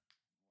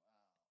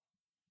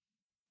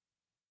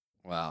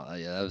 Wow,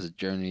 yeah, that was a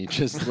journey.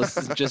 Just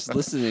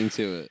listening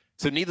to it.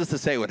 So, needless to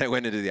say, when I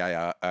went into the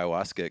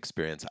ayahuasca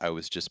experience, I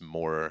was just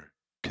more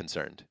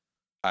concerned.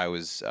 I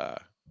was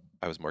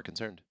more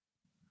concerned.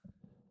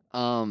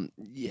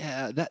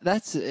 Yeah,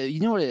 that's you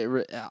know what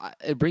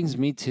it brings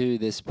me to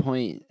this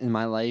point in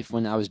my life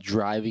when I was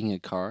driving a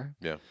car.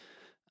 Yeah.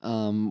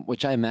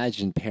 Which I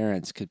imagine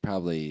parents could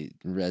probably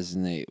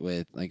resonate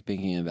with, like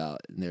thinking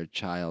about their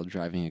child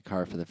driving a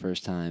car for the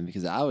first time,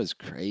 because I was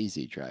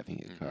crazy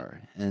driving a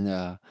car, and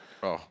I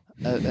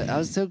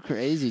was so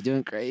crazy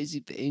doing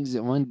crazy things.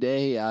 And one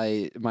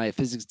day, my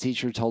physics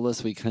teacher told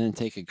us we couldn't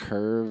take a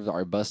curve,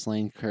 our bus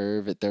lane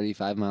curve, at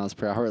 35 miles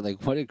per hour.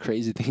 Like, what a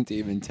crazy thing to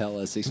even tell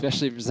us,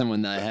 especially for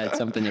someone that had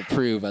something to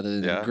prove other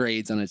than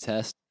grades on a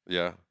test.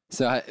 Yeah.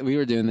 So we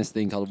were doing this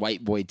thing called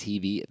White Boy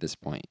TV at this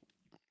point.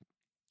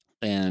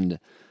 And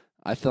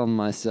I filmed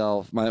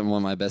myself.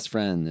 My best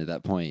friend at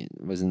that point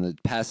was in the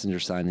passenger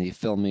side, and he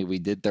filmed me. We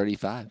did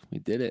 35. We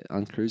did it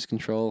on cruise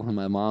control. And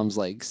my mom's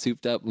like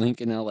souped up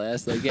Lincoln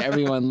LS. Like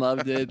everyone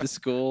loved it at the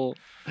school.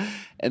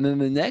 And then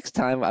the next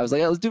time I was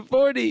like, let's do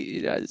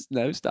 40.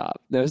 No,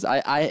 stop.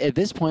 I at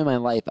this point in my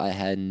life, I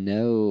had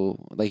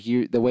no, like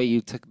the way you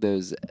took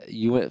those,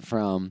 you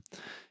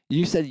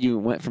said you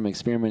went from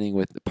experimenting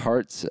with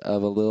parts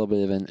of a little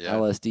bit of an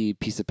LSD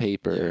piece of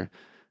paper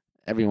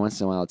every once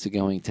in a while to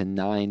going to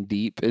 9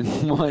 deep in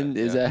one.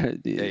 Is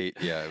that 8?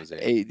 Yeah, it was 8.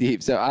 8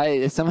 deep. So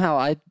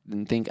I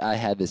didn't think I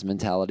had this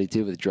mentality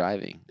too with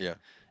driving. Yeah.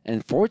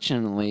 And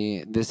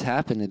fortunately, this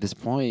happened at this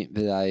point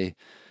that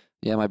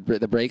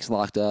the brakes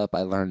locked up.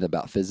 I learned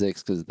about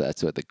physics because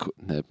that's what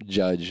the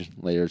judge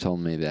later told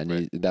me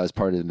that that was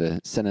part of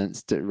the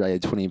sentence to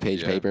write a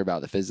 20-page paper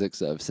about the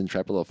physics of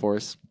centripetal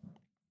force.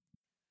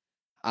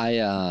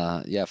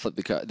 I flipped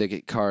the car.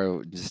 The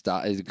car just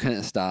stopped. It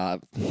couldn't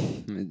stop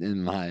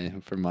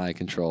for my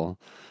control,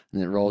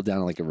 and it rolled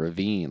down like a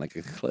ravine, like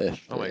a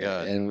cliff. Oh my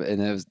god! And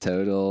it was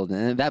totaled.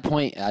 And at that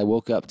point, I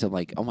woke up to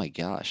like, oh my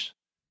gosh,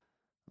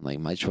 like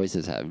my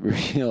choices have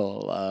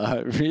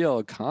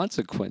real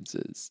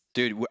consequences.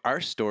 Dude,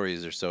 our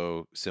stories are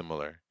so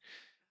similar,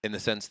 in the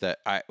sense that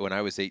when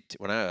I was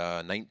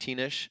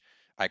 19ish,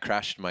 I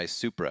crashed my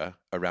Supra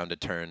around a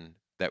turn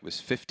that was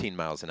 15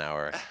 miles an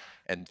hour.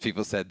 And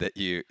people said that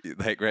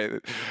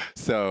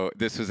so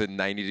this was a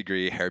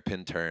 90-degree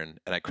hairpin turn,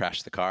 and I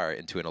crashed the car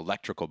into an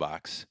electrical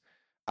box.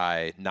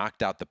 I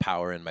knocked out the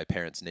power in my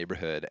parents'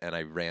 neighborhood, and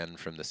I ran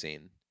from the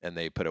scene, and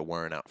they put a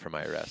warrant out for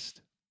my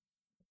arrest.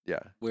 Yeah.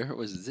 Where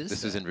was this?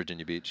 This was in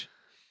Virginia Beach.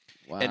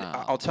 Wow. And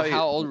I'll tell you.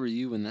 How old were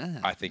you when that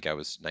happened? I think I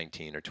was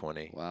 19 or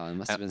 20. Wow, it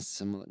must have been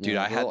similar. Dude,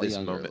 I had this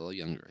moment. A little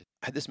younger.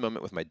 I had this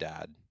moment with my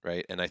dad,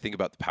 right? And I think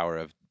about the power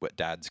of what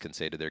dads can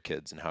say to their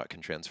kids and how it can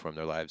transform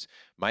their lives.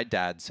 My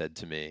dad said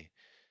to me,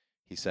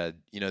 he said,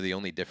 the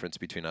only difference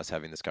between us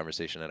having this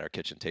conversation at our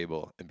kitchen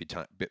table and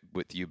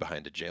with you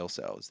behind a jail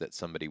cell is that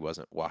somebody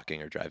wasn't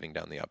walking or driving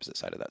down the opposite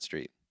side of that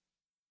street.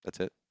 That's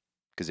it.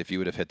 Because if you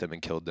would have hit them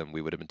and killed them,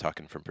 we would have been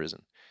talking from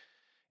prison.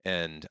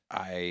 And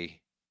I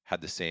had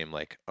the same,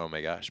 like, oh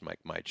my gosh,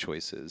 my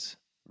choices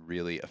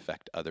really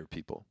affect other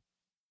people.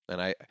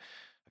 And I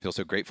feel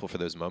so grateful for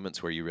those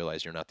moments where you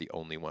realize you're not the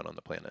only one on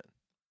the planet.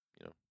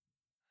 You know?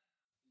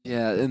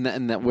 Yeah,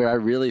 and that where I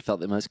really felt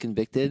the most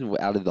convicted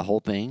out of the whole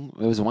thing,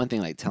 it was one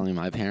thing like telling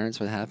my parents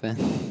what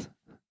happened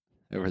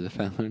over the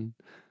phone,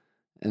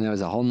 and there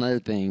was a whole nother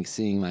thing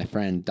seeing my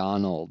friend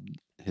Donald,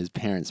 his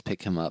parents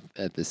pick him up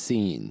at the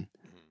scene.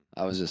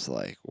 I was just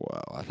like,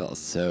 wow, I felt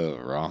so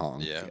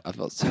wrong. Yeah. I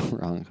felt so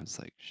wrong. I was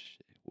like,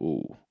 shit,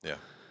 whoa. Yeah.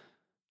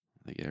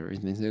 Like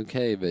everything's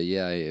okay, but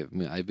yeah,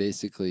 I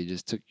basically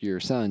just took your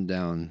son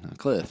down a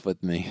cliff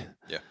with me.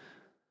 Yeah.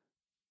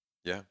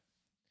 Yeah.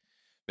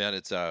 Man,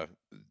 it's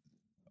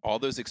all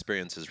those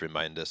experiences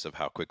remind us of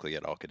how quickly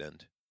it all could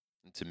end.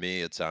 And to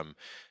me, it's you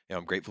know,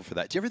 I'm grateful for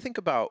that. Do you ever think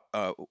about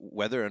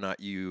whether or not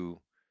you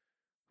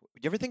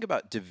ever think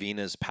about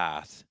Davina's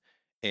path,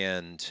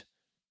 and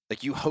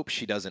like you hope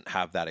she doesn't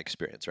have that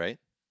experience, right?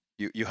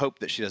 You hope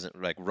that she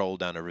doesn't like roll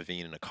down a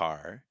ravine in a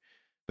car,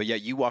 but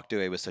yet you walked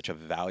away with such a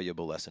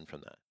valuable lesson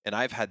from that. And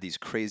I've had these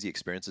crazy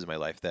experiences in my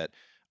life that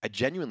I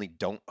genuinely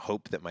don't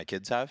hope that my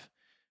kids have.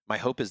 My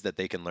hope is that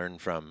they can learn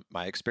from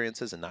my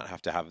experiences and not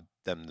have to have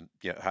them,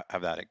 you know,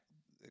 have that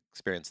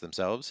experience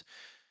themselves.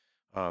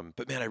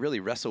 But man, I really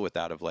wrestle with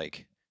that of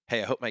like,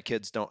 hey, I hope my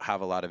kids don't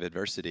have a lot of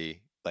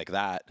adversity like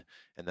that.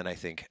 And then I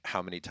think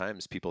how many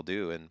times people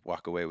do and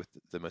walk away with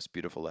the most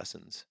beautiful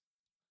lessons.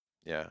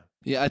 Yeah.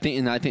 Yeah, I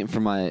think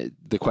for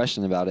the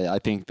question about it, I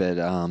think that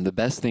the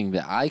best thing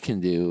that I can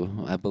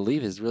do, I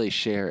believe, is really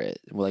share it,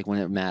 like when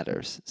it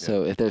matters. Yeah.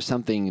 So if there's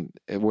something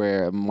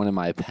where one of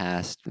my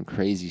past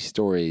crazy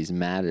stories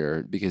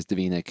matter because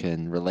Davina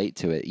can relate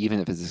to it, even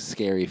if it's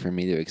scary for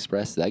me to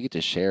express it, I get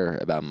to share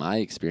about my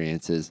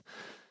experiences,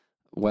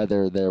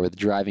 whether they're with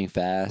driving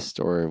fast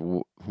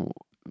or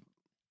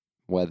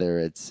whether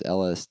it's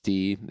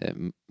LSD,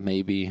 it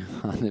may be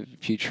on the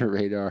future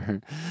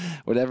radar,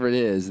 whatever it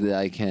is that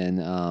I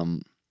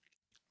can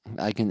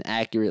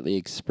accurately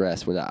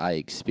express what I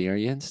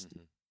experienced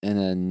in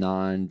a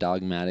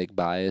non-dogmatic,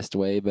 biased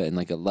way, but in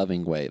like a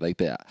loving way. Like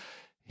that,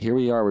 here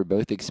we are, we're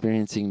both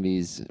experiencing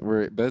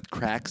we're both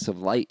cracks of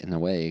light in a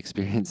way,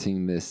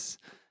 experiencing this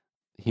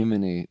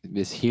human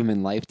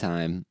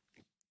lifetime.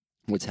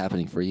 What's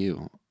happening for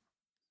you?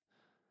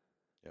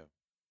 Yeah,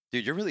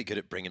 dude, you're really good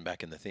at bringing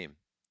back in the theme.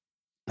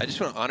 I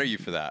just want to honor you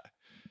for that.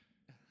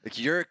 Like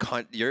your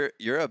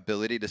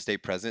ability to stay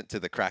present to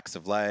the cracks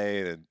of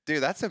light, and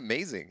dude, that's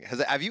amazing.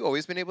 Have you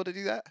always been able to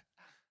do that?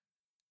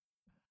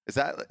 Is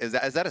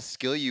that a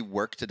skill you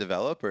work to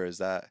develop, or is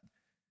that?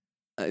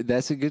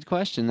 That's a good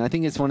question. I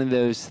think it's one of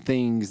those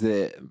things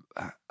that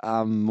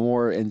I'm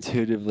more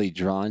intuitively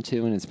drawn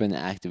to, and it's been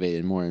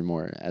activated more and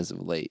more as of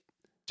late.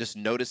 Just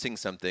noticing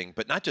something,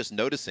 but not just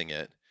noticing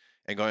it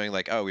and going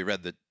like, oh, we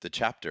read the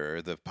chapter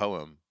or the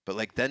poem, but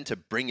like then to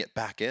bring it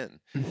back in.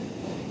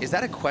 Is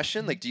that a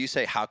question? Like, do you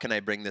say, how can I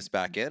bring this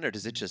back in? Or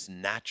does it just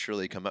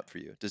naturally come up for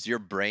you? Does your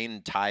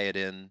brain tie it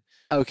in?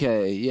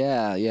 Okay,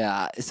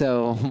 yeah.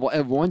 So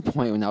at one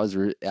point when I was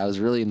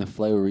really in the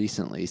flow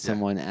recently,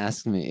 someone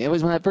asked me, it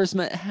was when I first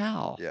met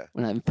Hal. Yeah.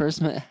 When I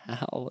first met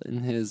Hal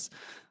and his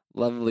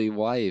lovely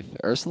wife,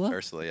 Ursula?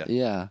 Ursula, yeah.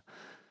 Yeah.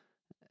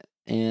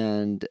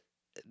 And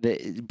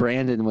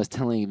Brandon was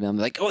telling them,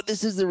 like, oh,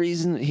 this is the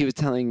reason. He was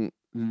telling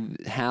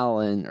Hal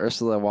and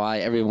Ursula why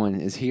everyone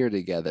is here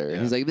together. Yeah.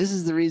 And he's like, this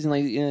is the reason,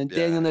 like, you know,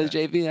 Daniel knows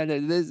JP, I know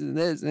this and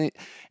this.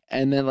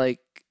 And then like,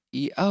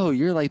 oh,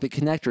 you're like the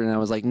connector. And I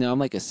was like, no, I'm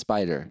like a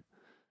spider.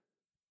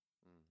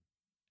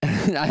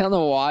 I don't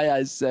know why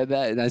I said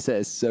that. And I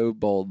said it so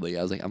boldly.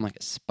 I was like, I'm like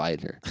a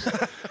spider.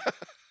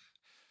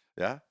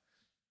 Yeah.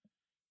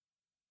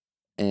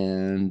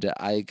 And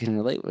I can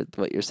relate with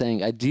what you're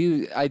saying. I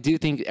do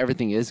think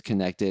everything is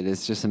connected.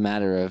 It's just a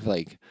matter of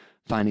like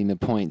finding the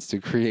points to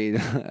create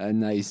a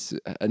nice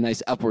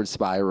upward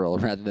spiral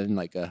rather than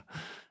like a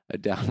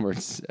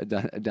downward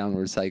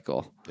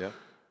cycle. Yeah.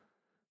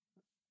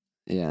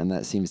 Yeah, and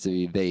that seems to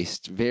be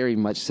based very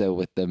much so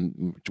with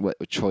what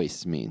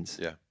choice means.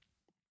 Yeah.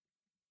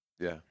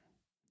 Yeah.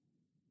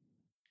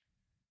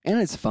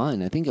 And it's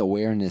fun. I think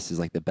awareness is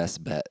like the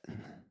best bet.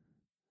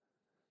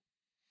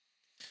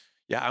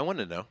 Yeah, I want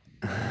to know.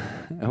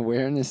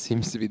 Awareness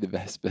seems to be the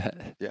best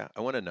bet. Yeah,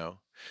 I want to know.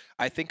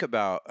 I think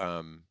about,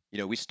 you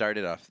know, we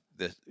started off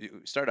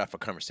a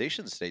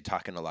conversation today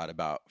talking a lot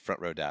about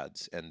front row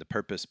dads and the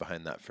purpose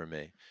behind that for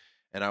me.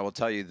 And I will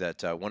tell you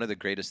that one of the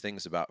greatest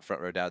things about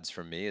front row dads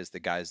for me is the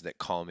guys that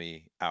call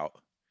me out,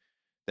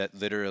 that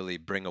literally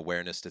bring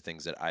awareness to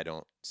things that I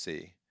don't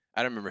see.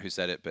 I don't remember who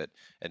said it, and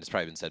it's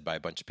probably been said by a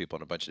bunch of people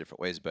in a bunch of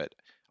different ways, but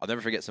I'll never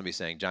forget somebody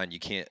saying, John, you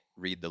can't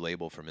read the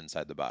label from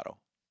inside the bottle.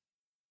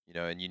 You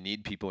know, and you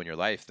need people in your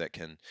life that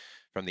can,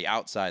 from the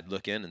outside,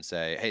 look in and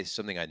say, hey,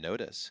 something I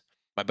notice.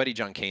 My buddy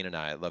John Kane and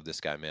I love this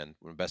guy, man.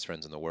 We're best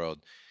friends in the world.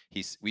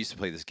 We used to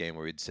play this game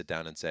where we'd sit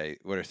down and say,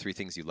 what are 3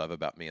 things you love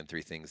about me and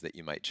 3 things that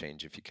you might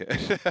change if you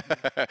could?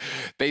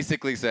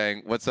 Basically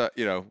saying, what's up,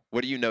 you know,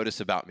 what do you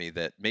notice about me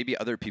that maybe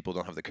other people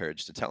don't have the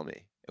courage to tell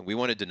me? And we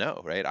wanted to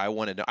know, right? I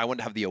wanted to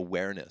have the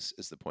awareness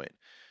is the point.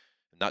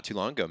 Not too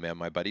long ago, man,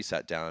 my buddy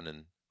sat down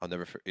and I'll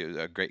never. It was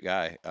a great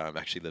guy.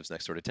 Actually lives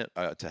next door to Tim,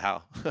 to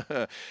Hal.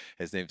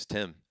 His name's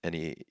Tim, and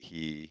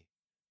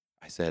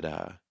I said,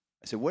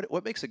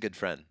 what makes a good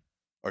friend?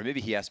 Or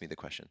maybe he asked me the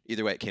question.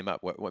 Either way, it came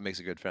up. What makes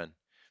a good friend?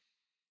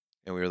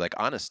 And we were like,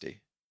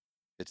 honesty.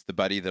 It's the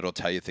buddy that'll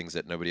tell you things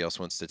that nobody else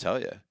wants to tell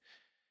you.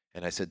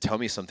 And I said, tell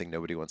me something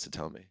nobody wants to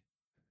tell me.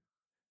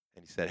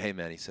 And he said, hey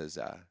man, he says,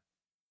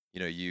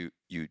 you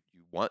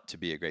want to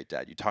be a great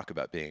dad. You talk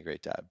about being a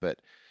great dad,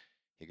 but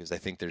he goes, I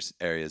think there's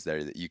areas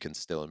there that you can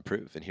still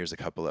improve. And here's a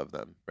couple of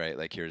them, right?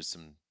 Like here's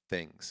some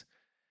things.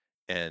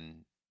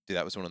 And dude,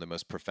 that was one of the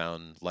most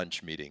profound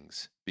lunch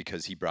meetings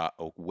because he brought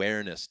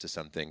awareness to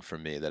something for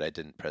me that I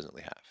didn't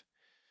presently have.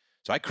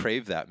 So I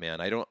crave that, man.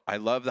 I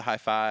love the high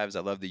fives. I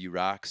love the you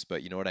rocks,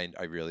 but you know what I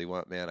really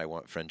want, man? I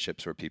want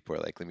friendships where people are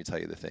like, let me tell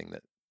you the thing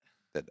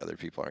that other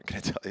people aren't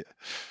going to tell you.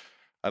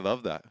 I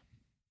love that.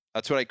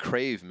 That's what I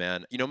crave,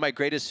 man. You know, my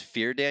greatest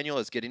fear, Daniel,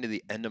 is getting to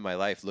the end of my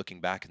life,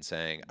 looking back and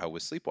saying, I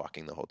was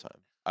sleepwalking the whole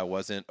time. I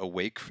wasn't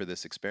awake for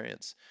this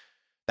experience.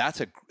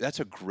 That's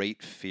a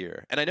great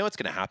fear. And I know it's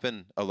going to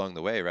happen along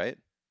the way, right?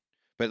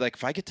 But like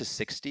if I get to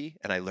 60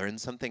 and I learn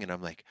something and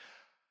I'm like,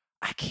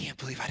 I can't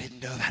believe I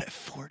didn't know that at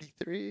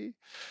 43.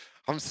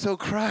 I'm so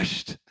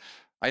crushed.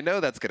 I know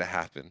that's going to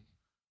happen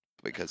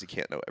because you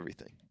can't know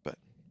everything. But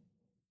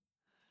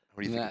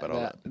what do you think about all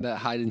that? That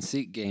hide and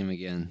seek game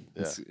again.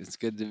 Yeah. It's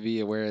good to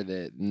be aware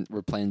that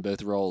we're playing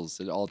both roles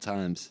at all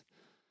times.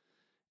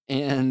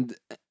 And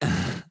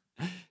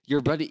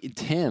your buddy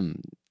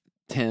Tim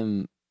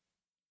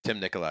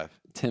Nikolai.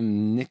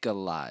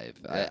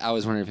 Yeah. I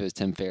was wondering if it was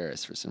Tim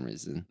Ferriss for some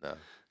reason. No.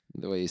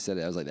 The way you said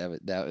it, I was like,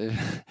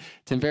 that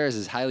Tim Ferriss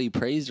is highly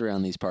praised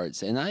around these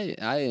parts, and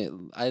I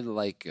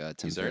like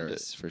Tim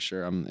Ferriss for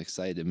sure. I'm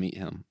excited to meet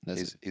him.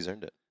 He's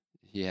earned it.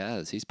 He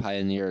has. He's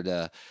pioneered.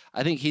 I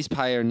think he's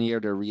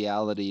pioneered a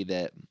reality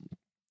that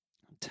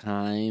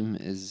time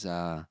is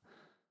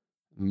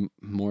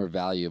more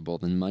valuable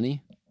than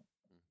money,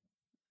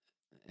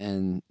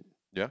 and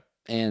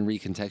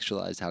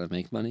recontextualized how to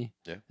make money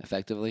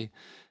effectively.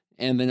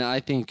 And then I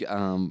think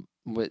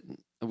what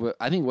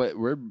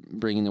we're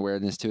bringing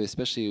awareness to,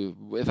 especially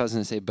if I was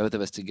going to say both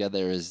of us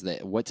together, is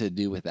that what to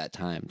do with that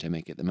time to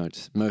make it the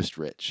most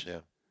rich. Yeah.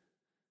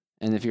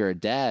 And if you're a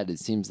dad, it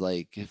seems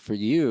like for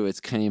you, it's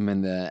kind of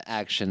in the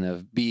action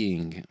of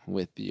being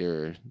with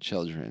your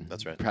children.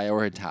 That's right.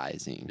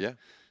 Prioritizing. Yeah.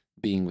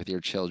 Being with your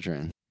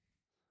children.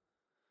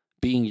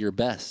 Being your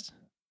best.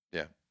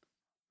 Yeah.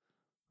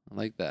 I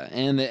like that.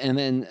 And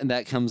then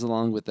that comes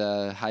along with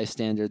a high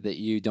standard that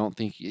you don't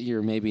think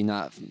you're maybe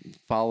not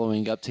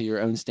following up to your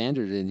own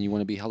standard, and you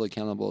want to be held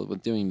accountable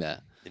with doing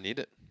that. You need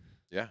it.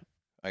 Yeah.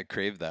 I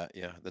crave that.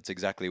 Yeah. That's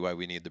exactly why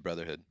we need the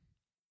brotherhood.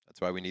 That's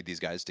why we need these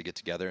guys to get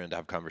together and to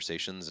have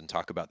conversations and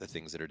talk about the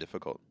things that are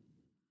difficult.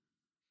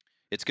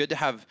 It's good to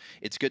have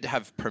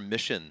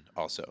permission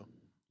also,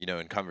 you know,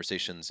 in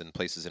conversations and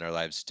places in our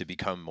lives to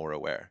become more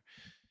aware.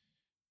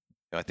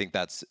 You know, I think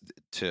that's,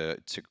 to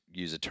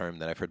use a term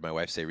that I've heard my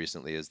wife say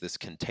recently, is this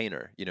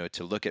container, you know,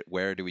 to look at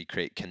where do we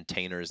create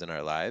containers in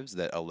our lives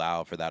that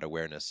allow for that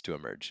awareness to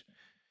emerge.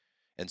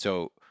 And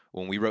so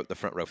when we wrote the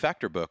Front Row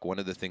Factor book, one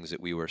of the things that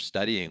we were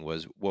studying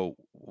was, well,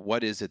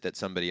 what is it that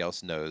somebody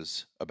else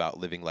knows about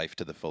living life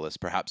to the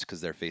fullest, perhaps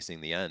because they're facing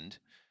the end,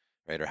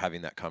 right, or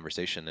having that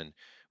conversation. And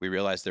we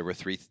realized there were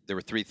three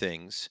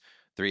things,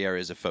 3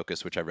 areas of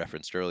focus, which I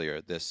referenced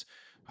earlier. This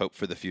hope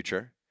for the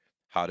future.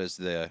 How does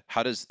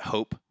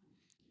hope,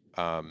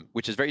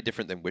 which is very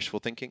different than wishful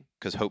thinking,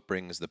 because hope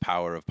brings the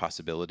power of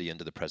possibility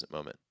into the present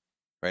moment,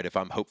 right? If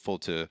I'm hopeful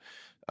to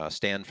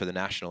stand for the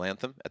national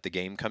anthem at the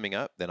game coming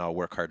up, then I'll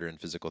work harder in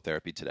physical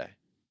therapy today.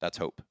 That's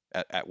hope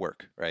at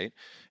work, right?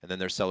 And then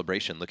there's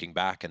celebration, looking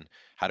back, and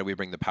how do we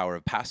bring the power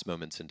of past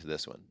moments into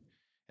this one?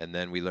 And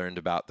then we learned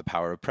about the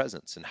power of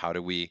presence, and how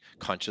do we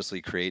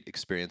consciously create,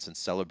 experience, and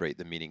celebrate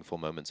the meaningful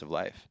moments of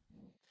life?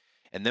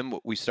 And then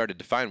what we started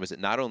to find was that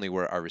not only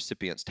were our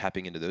recipients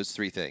tapping into those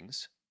 3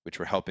 things, which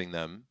were helping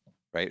them,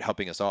 right,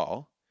 helping us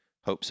all,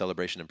 hope,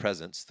 celebration, and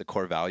presence, the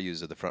core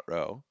values of the Front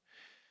Row,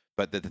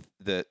 but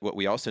what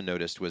we also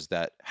noticed was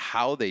that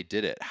how they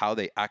did it, how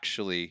they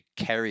actually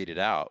carried it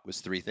out,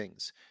 was 3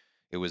 things.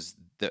 It was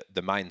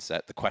the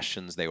mindset, the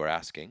questions they were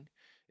asking,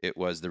 it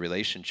was the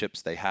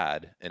relationships they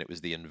had, and it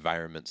was the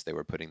environments they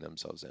were putting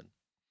themselves in.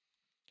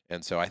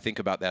 And so I think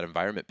about that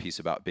environment piece,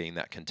 about being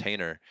that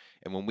container.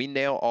 And when we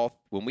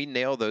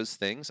nail those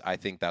things, I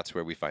think that's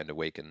where we find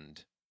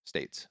awakened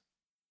states.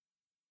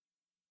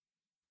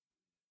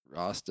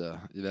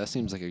 Rasta, that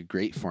seems like a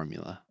great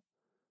formula.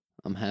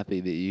 I'm happy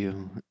that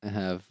you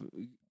have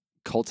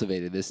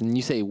cultivated this. And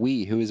you say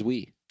we. Who is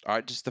we?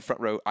 Just the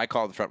Front Row. I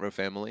call it the Front Row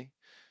family.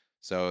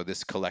 So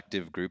this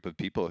collective group of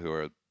people who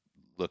are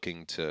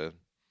looking to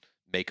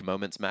make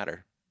moments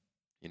matter.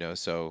 You know,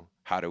 so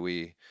how do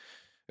we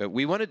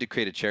wanted to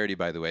create a charity,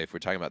 by the way, if we're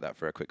talking about that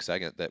for a quick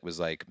second, that was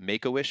like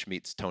Make-A-Wish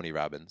meets Tony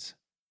Robbins.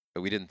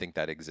 But we didn't think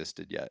that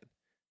existed yet.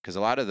 Because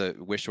a lot of the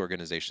wish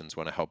organizations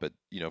want to help it,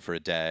 you know, for a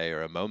day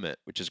or a moment,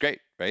 which is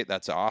great, right?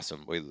 That's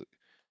awesome.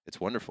 It's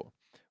wonderful.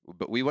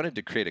 But we wanted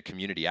to create a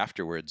community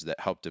afterwards that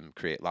helped them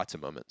create lots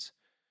of moments.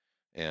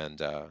 and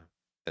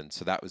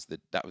so that was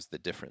the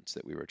difference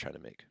that we were trying to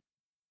make.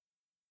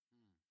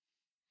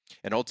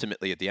 And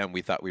ultimately, at the end,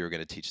 we thought we were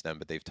going to teach them,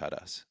 but they've taught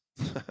us.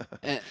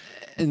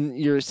 And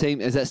you're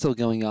saying, is that still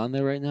going on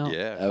there right now?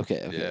 Yeah.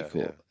 Okay, Yeah,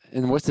 cool. yeah.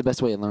 And what's the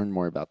best way to learn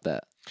more about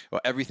that? Well,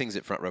 everything's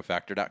at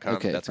frontrowfactor.com.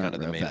 Okay, That's kind of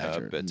the Front Row main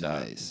Factor. hub. But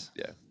Nice.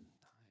 yeah.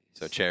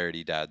 So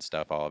charity, dad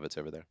stuff, all of it's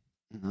over there.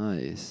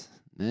 Nice.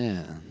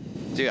 Man.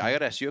 Dude, I got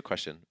to ask you a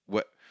question.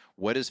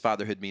 What does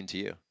fatherhood mean to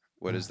you?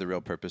 What is the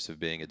real purpose of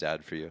being a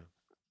dad for you?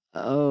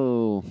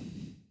 Oh.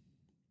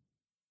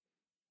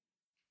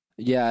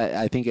 Yeah,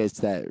 I think it's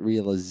that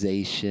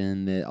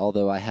realization that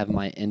although I have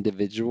my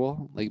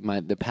individual, like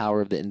the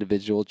power of the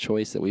individual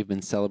choice that we've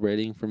been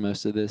celebrating for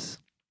most of this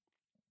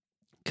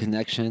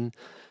connection,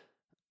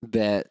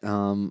 that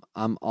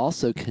I'm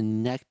also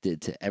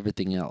connected to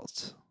everything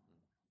else.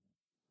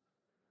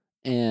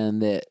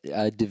 And that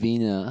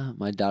Davina,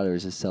 my daughter,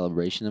 is a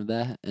celebration of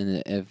that.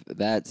 And if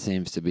that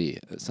seems to be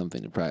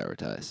something to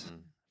prioritize,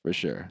 for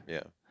sure.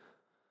 Yeah.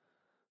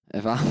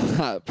 If I'm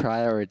not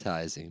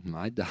prioritizing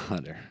my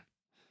daughter,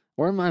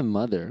 or my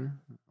mother,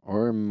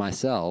 or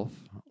myself,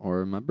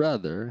 or my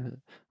brother,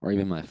 or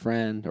even my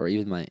friend, or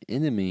even my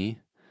enemy,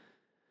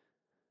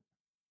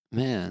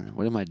 man,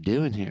 what am I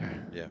doing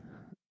here?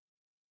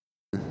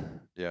 Yeah.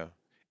 Yeah.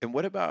 And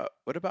what about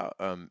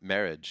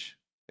marriage?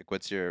 Like,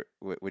 what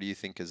do you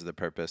think is the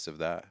purpose of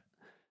that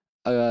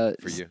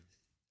for you?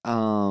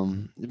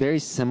 Very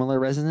similar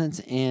resonance,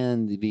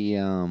 and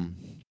the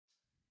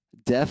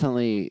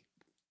definitely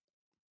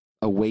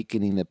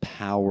awakening the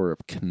power of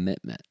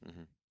commitment.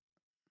 Mm-hmm.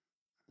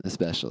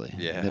 Especially.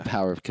 Yeah. The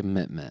power of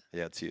commitment.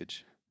 Yeah, it's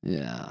huge.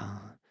 Yeah.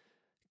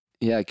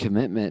 Yeah,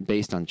 commitment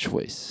based on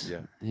choice.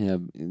 Yeah. You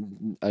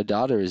know, a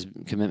daughter is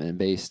commitment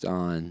based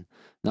on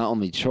not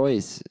only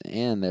choice,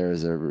 and there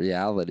is a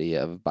reality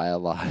of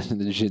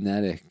biological,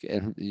 genetic,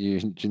 and you're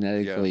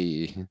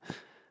genetically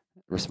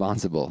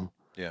responsible.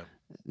 Yeah.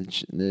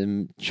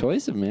 The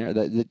choice of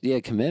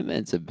marriage,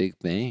 commitment's a big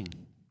thing.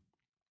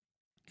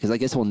 Because I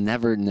guess we'll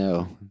never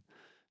know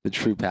the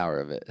true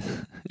power of it.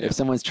 If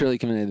someone's truly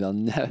committed, they'll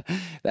know.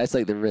 That's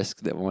like the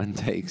risk that one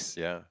takes.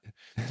 Yeah.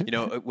 You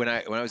know, when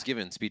I was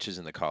giving speeches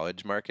in the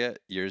college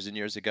market years and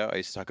years ago, I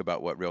used to talk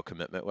about what real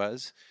commitment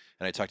was,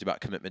 and I talked about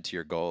commitment to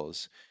your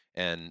goals.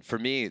 And for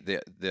me,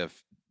 the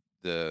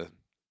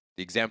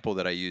example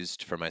that I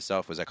used for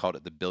myself was, I called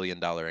it the $1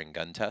 billion and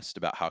gun test,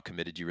 about how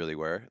committed you really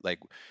were. Like,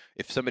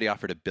 if somebody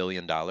offered $1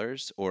 billion,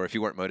 or if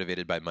you weren't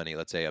motivated by money,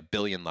 let's say 1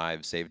 billion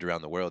lives saved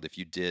around the world, if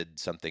you did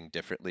something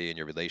differently in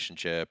your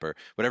relationship or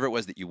whatever it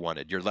was that you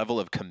wanted, your level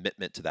of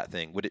commitment to that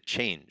thing, would it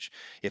change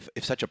if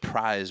such a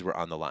prize were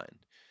on the line?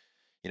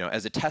 You know,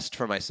 as a test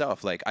for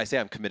myself, like, I say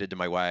I'm committed to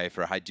my wife,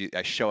 or I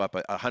show up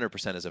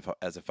 100%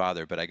 as a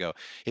father, but I go,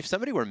 if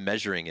somebody were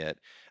measuring it,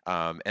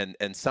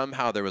 and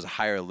somehow there was a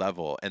higher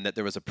level, and that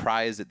there was a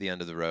prize at the end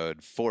of the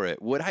road for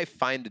it, would I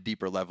find a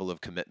deeper level of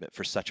commitment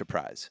for such a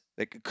prize?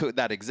 Like, could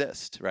that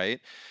exist, right?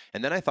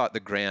 And then I thought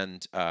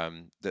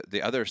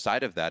the other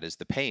side of that is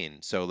the pain.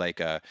 So, like,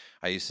 I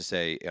used to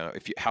say,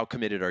 how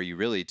committed are you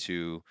really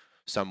to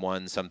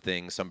someone,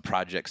 something, some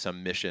project,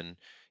 some mission?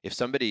 If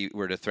somebody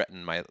were to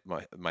threaten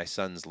my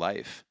son's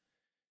life,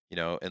 you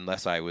know,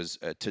 unless I was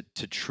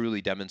to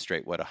truly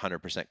demonstrate what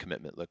 100%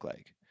 commitment looked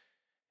like,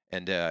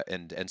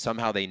 and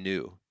somehow they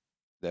knew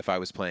that if I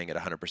was playing at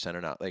 100%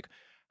 or not, like,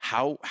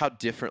 how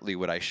differently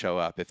would I show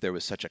up if there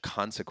was such a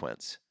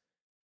consequence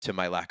to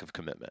my lack of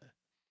commitment?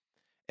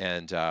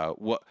 And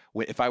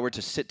if I were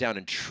to sit down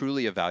and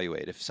truly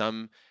evaluate, if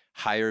some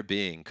higher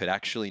being could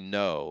actually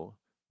know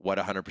what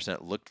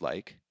 100% looked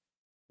like,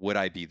 would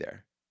I be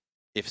there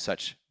if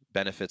such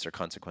benefits or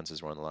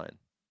consequences were on the line?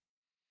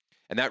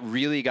 And that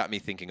really got me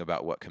thinking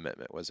about what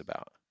commitment was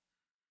about.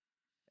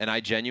 And I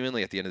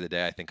genuinely, at the end of the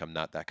day, I think I'm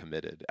not that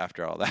committed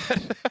after all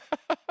that.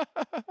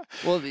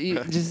 Well,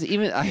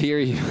 I hear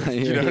you.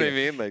 You know what I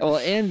mean? Like, well,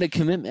 and the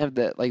commitment of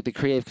the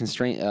creative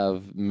constraint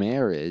of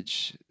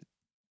marriage,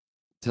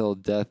 till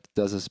death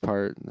does us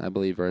part, I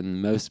believe, are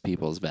in most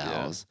people's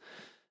vows.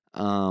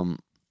 Yeah.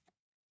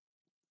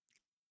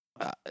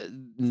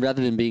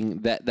 Rather than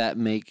being that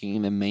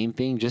making the main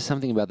thing, just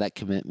something about that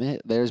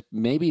commitment. There's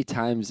maybe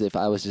times if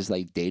I was just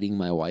like dating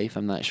my wife,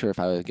 I'm not sure if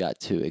I would have got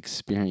to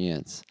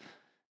experience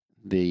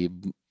the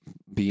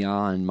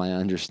beyond my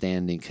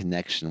understanding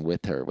connection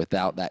with her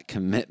without that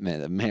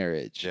commitment of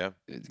marriage. Yeah.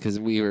 Because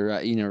we were,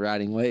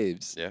 riding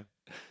waves. Yeah.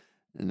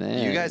 And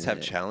then, you guys have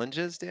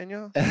challenges,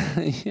 Daniel?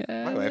 Yeah.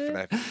 My wife and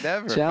I have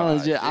never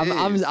challenges. fought.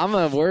 I'm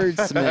a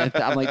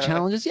wordsmith. I'm like,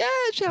 challenges. Yeah,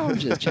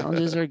 challenges.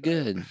 Challenges are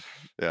good.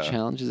 Yeah.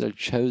 Challenges are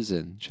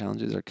chosen.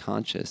 Challenges are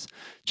conscious.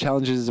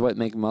 Challenges is what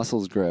make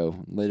muscles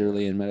grow,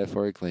 literally and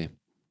metaphorically.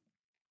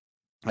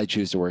 I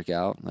choose to work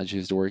out. I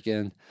choose to work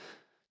in.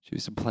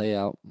 Choose to play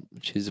out.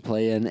 Choose to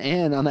play in.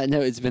 And on that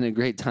note, it's been a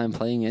great time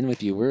playing in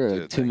with you.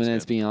 We're 2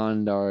 minutes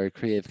beyond our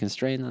creative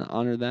constraint. I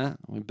honor that.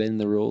 We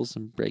bend the rules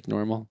and break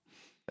normal.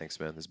 Thanks,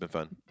 man. This has been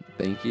fun.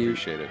 Thank you.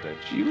 Appreciate it, Dave.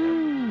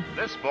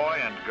 This boy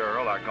and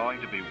girl are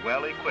going to be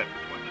well equipped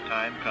when the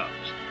time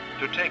comes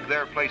to take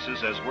their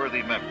places as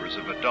worthy members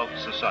of adult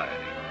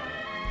society.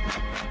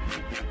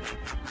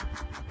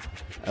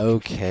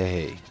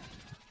 Okay,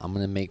 I'm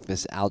going to make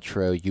this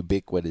outro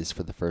ubiquitous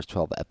for the first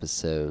 12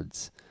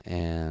 episodes.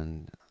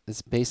 And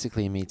it's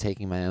basically me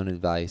taking my own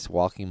advice,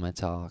 walking my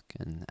talk,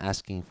 and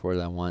asking for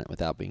what I want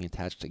without being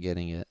attached to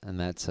getting it. And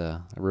that's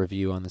a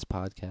review on this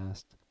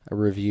podcast, a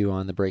review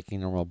on the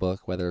Breaking Normal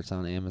book, whether it's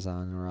on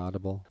Amazon or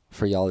Audible,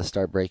 for y'all to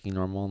start breaking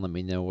normal and let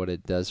me know what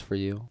it does for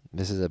you.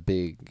 This is a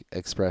big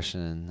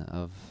expression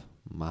of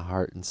my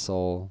heart and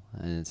soul,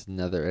 and it's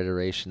another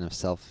iteration of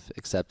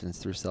self-acceptance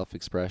through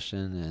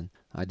self-expression. And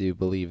I do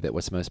believe that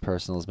what's most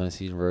personal is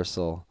most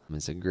universal.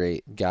 It's a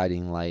great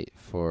guiding light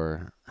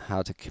for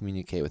how to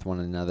communicate with one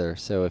another.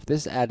 So if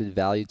this added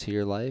value to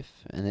your life,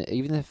 and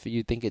even if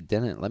you think it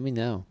didn't, let me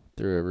know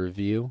through a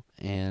review.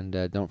 And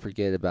don't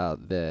forget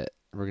about that.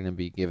 We're going to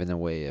be giving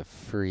away a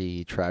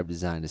free tribe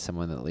design to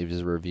someone that leaves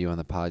a review on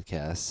the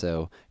podcast.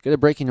 So go to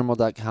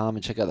breakingnormal.com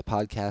and check out the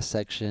podcast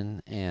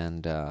section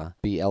and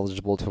be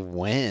eligible to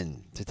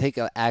win, to take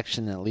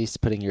action, at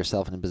least putting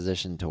yourself in a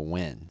position to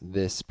win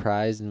this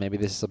prize. And maybe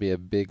this will be a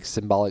big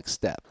symbolic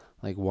step.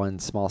 Like one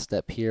small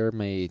step here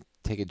may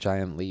take a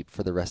giant leap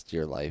for the rest of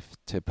your life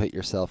to put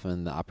yourself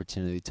in the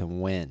opportunity to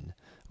win,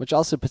 which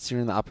also puts you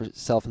in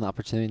yourself in the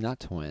opportunity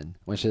not to win,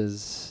 which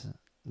is...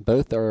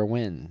 both are a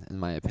win, in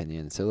my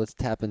opinion. So let's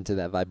tap into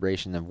that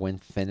vibration of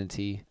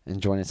winfinity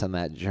and join us on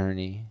that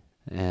journey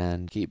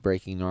and keep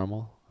breaking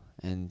normal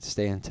and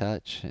stay in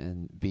touch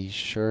and be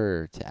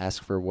sure to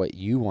ask for what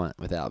you want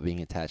without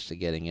being attached to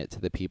getting it to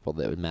the people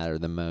that would matter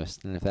the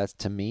most. And if that's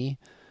to me,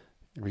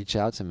 reach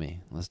out to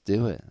me. Let's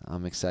do it.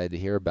 I'm excited to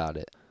hear about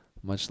it.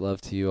 Much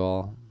love to you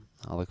all.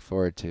 I look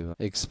forward to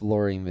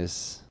exploring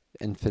this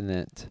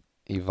infinite,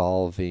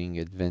 evolving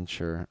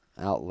adventure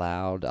out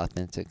loud,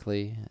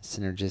 authentically,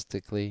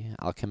 synergistically,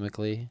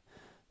 alchemically,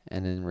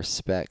 and in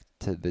respect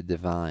to the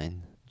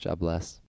divine. God bless.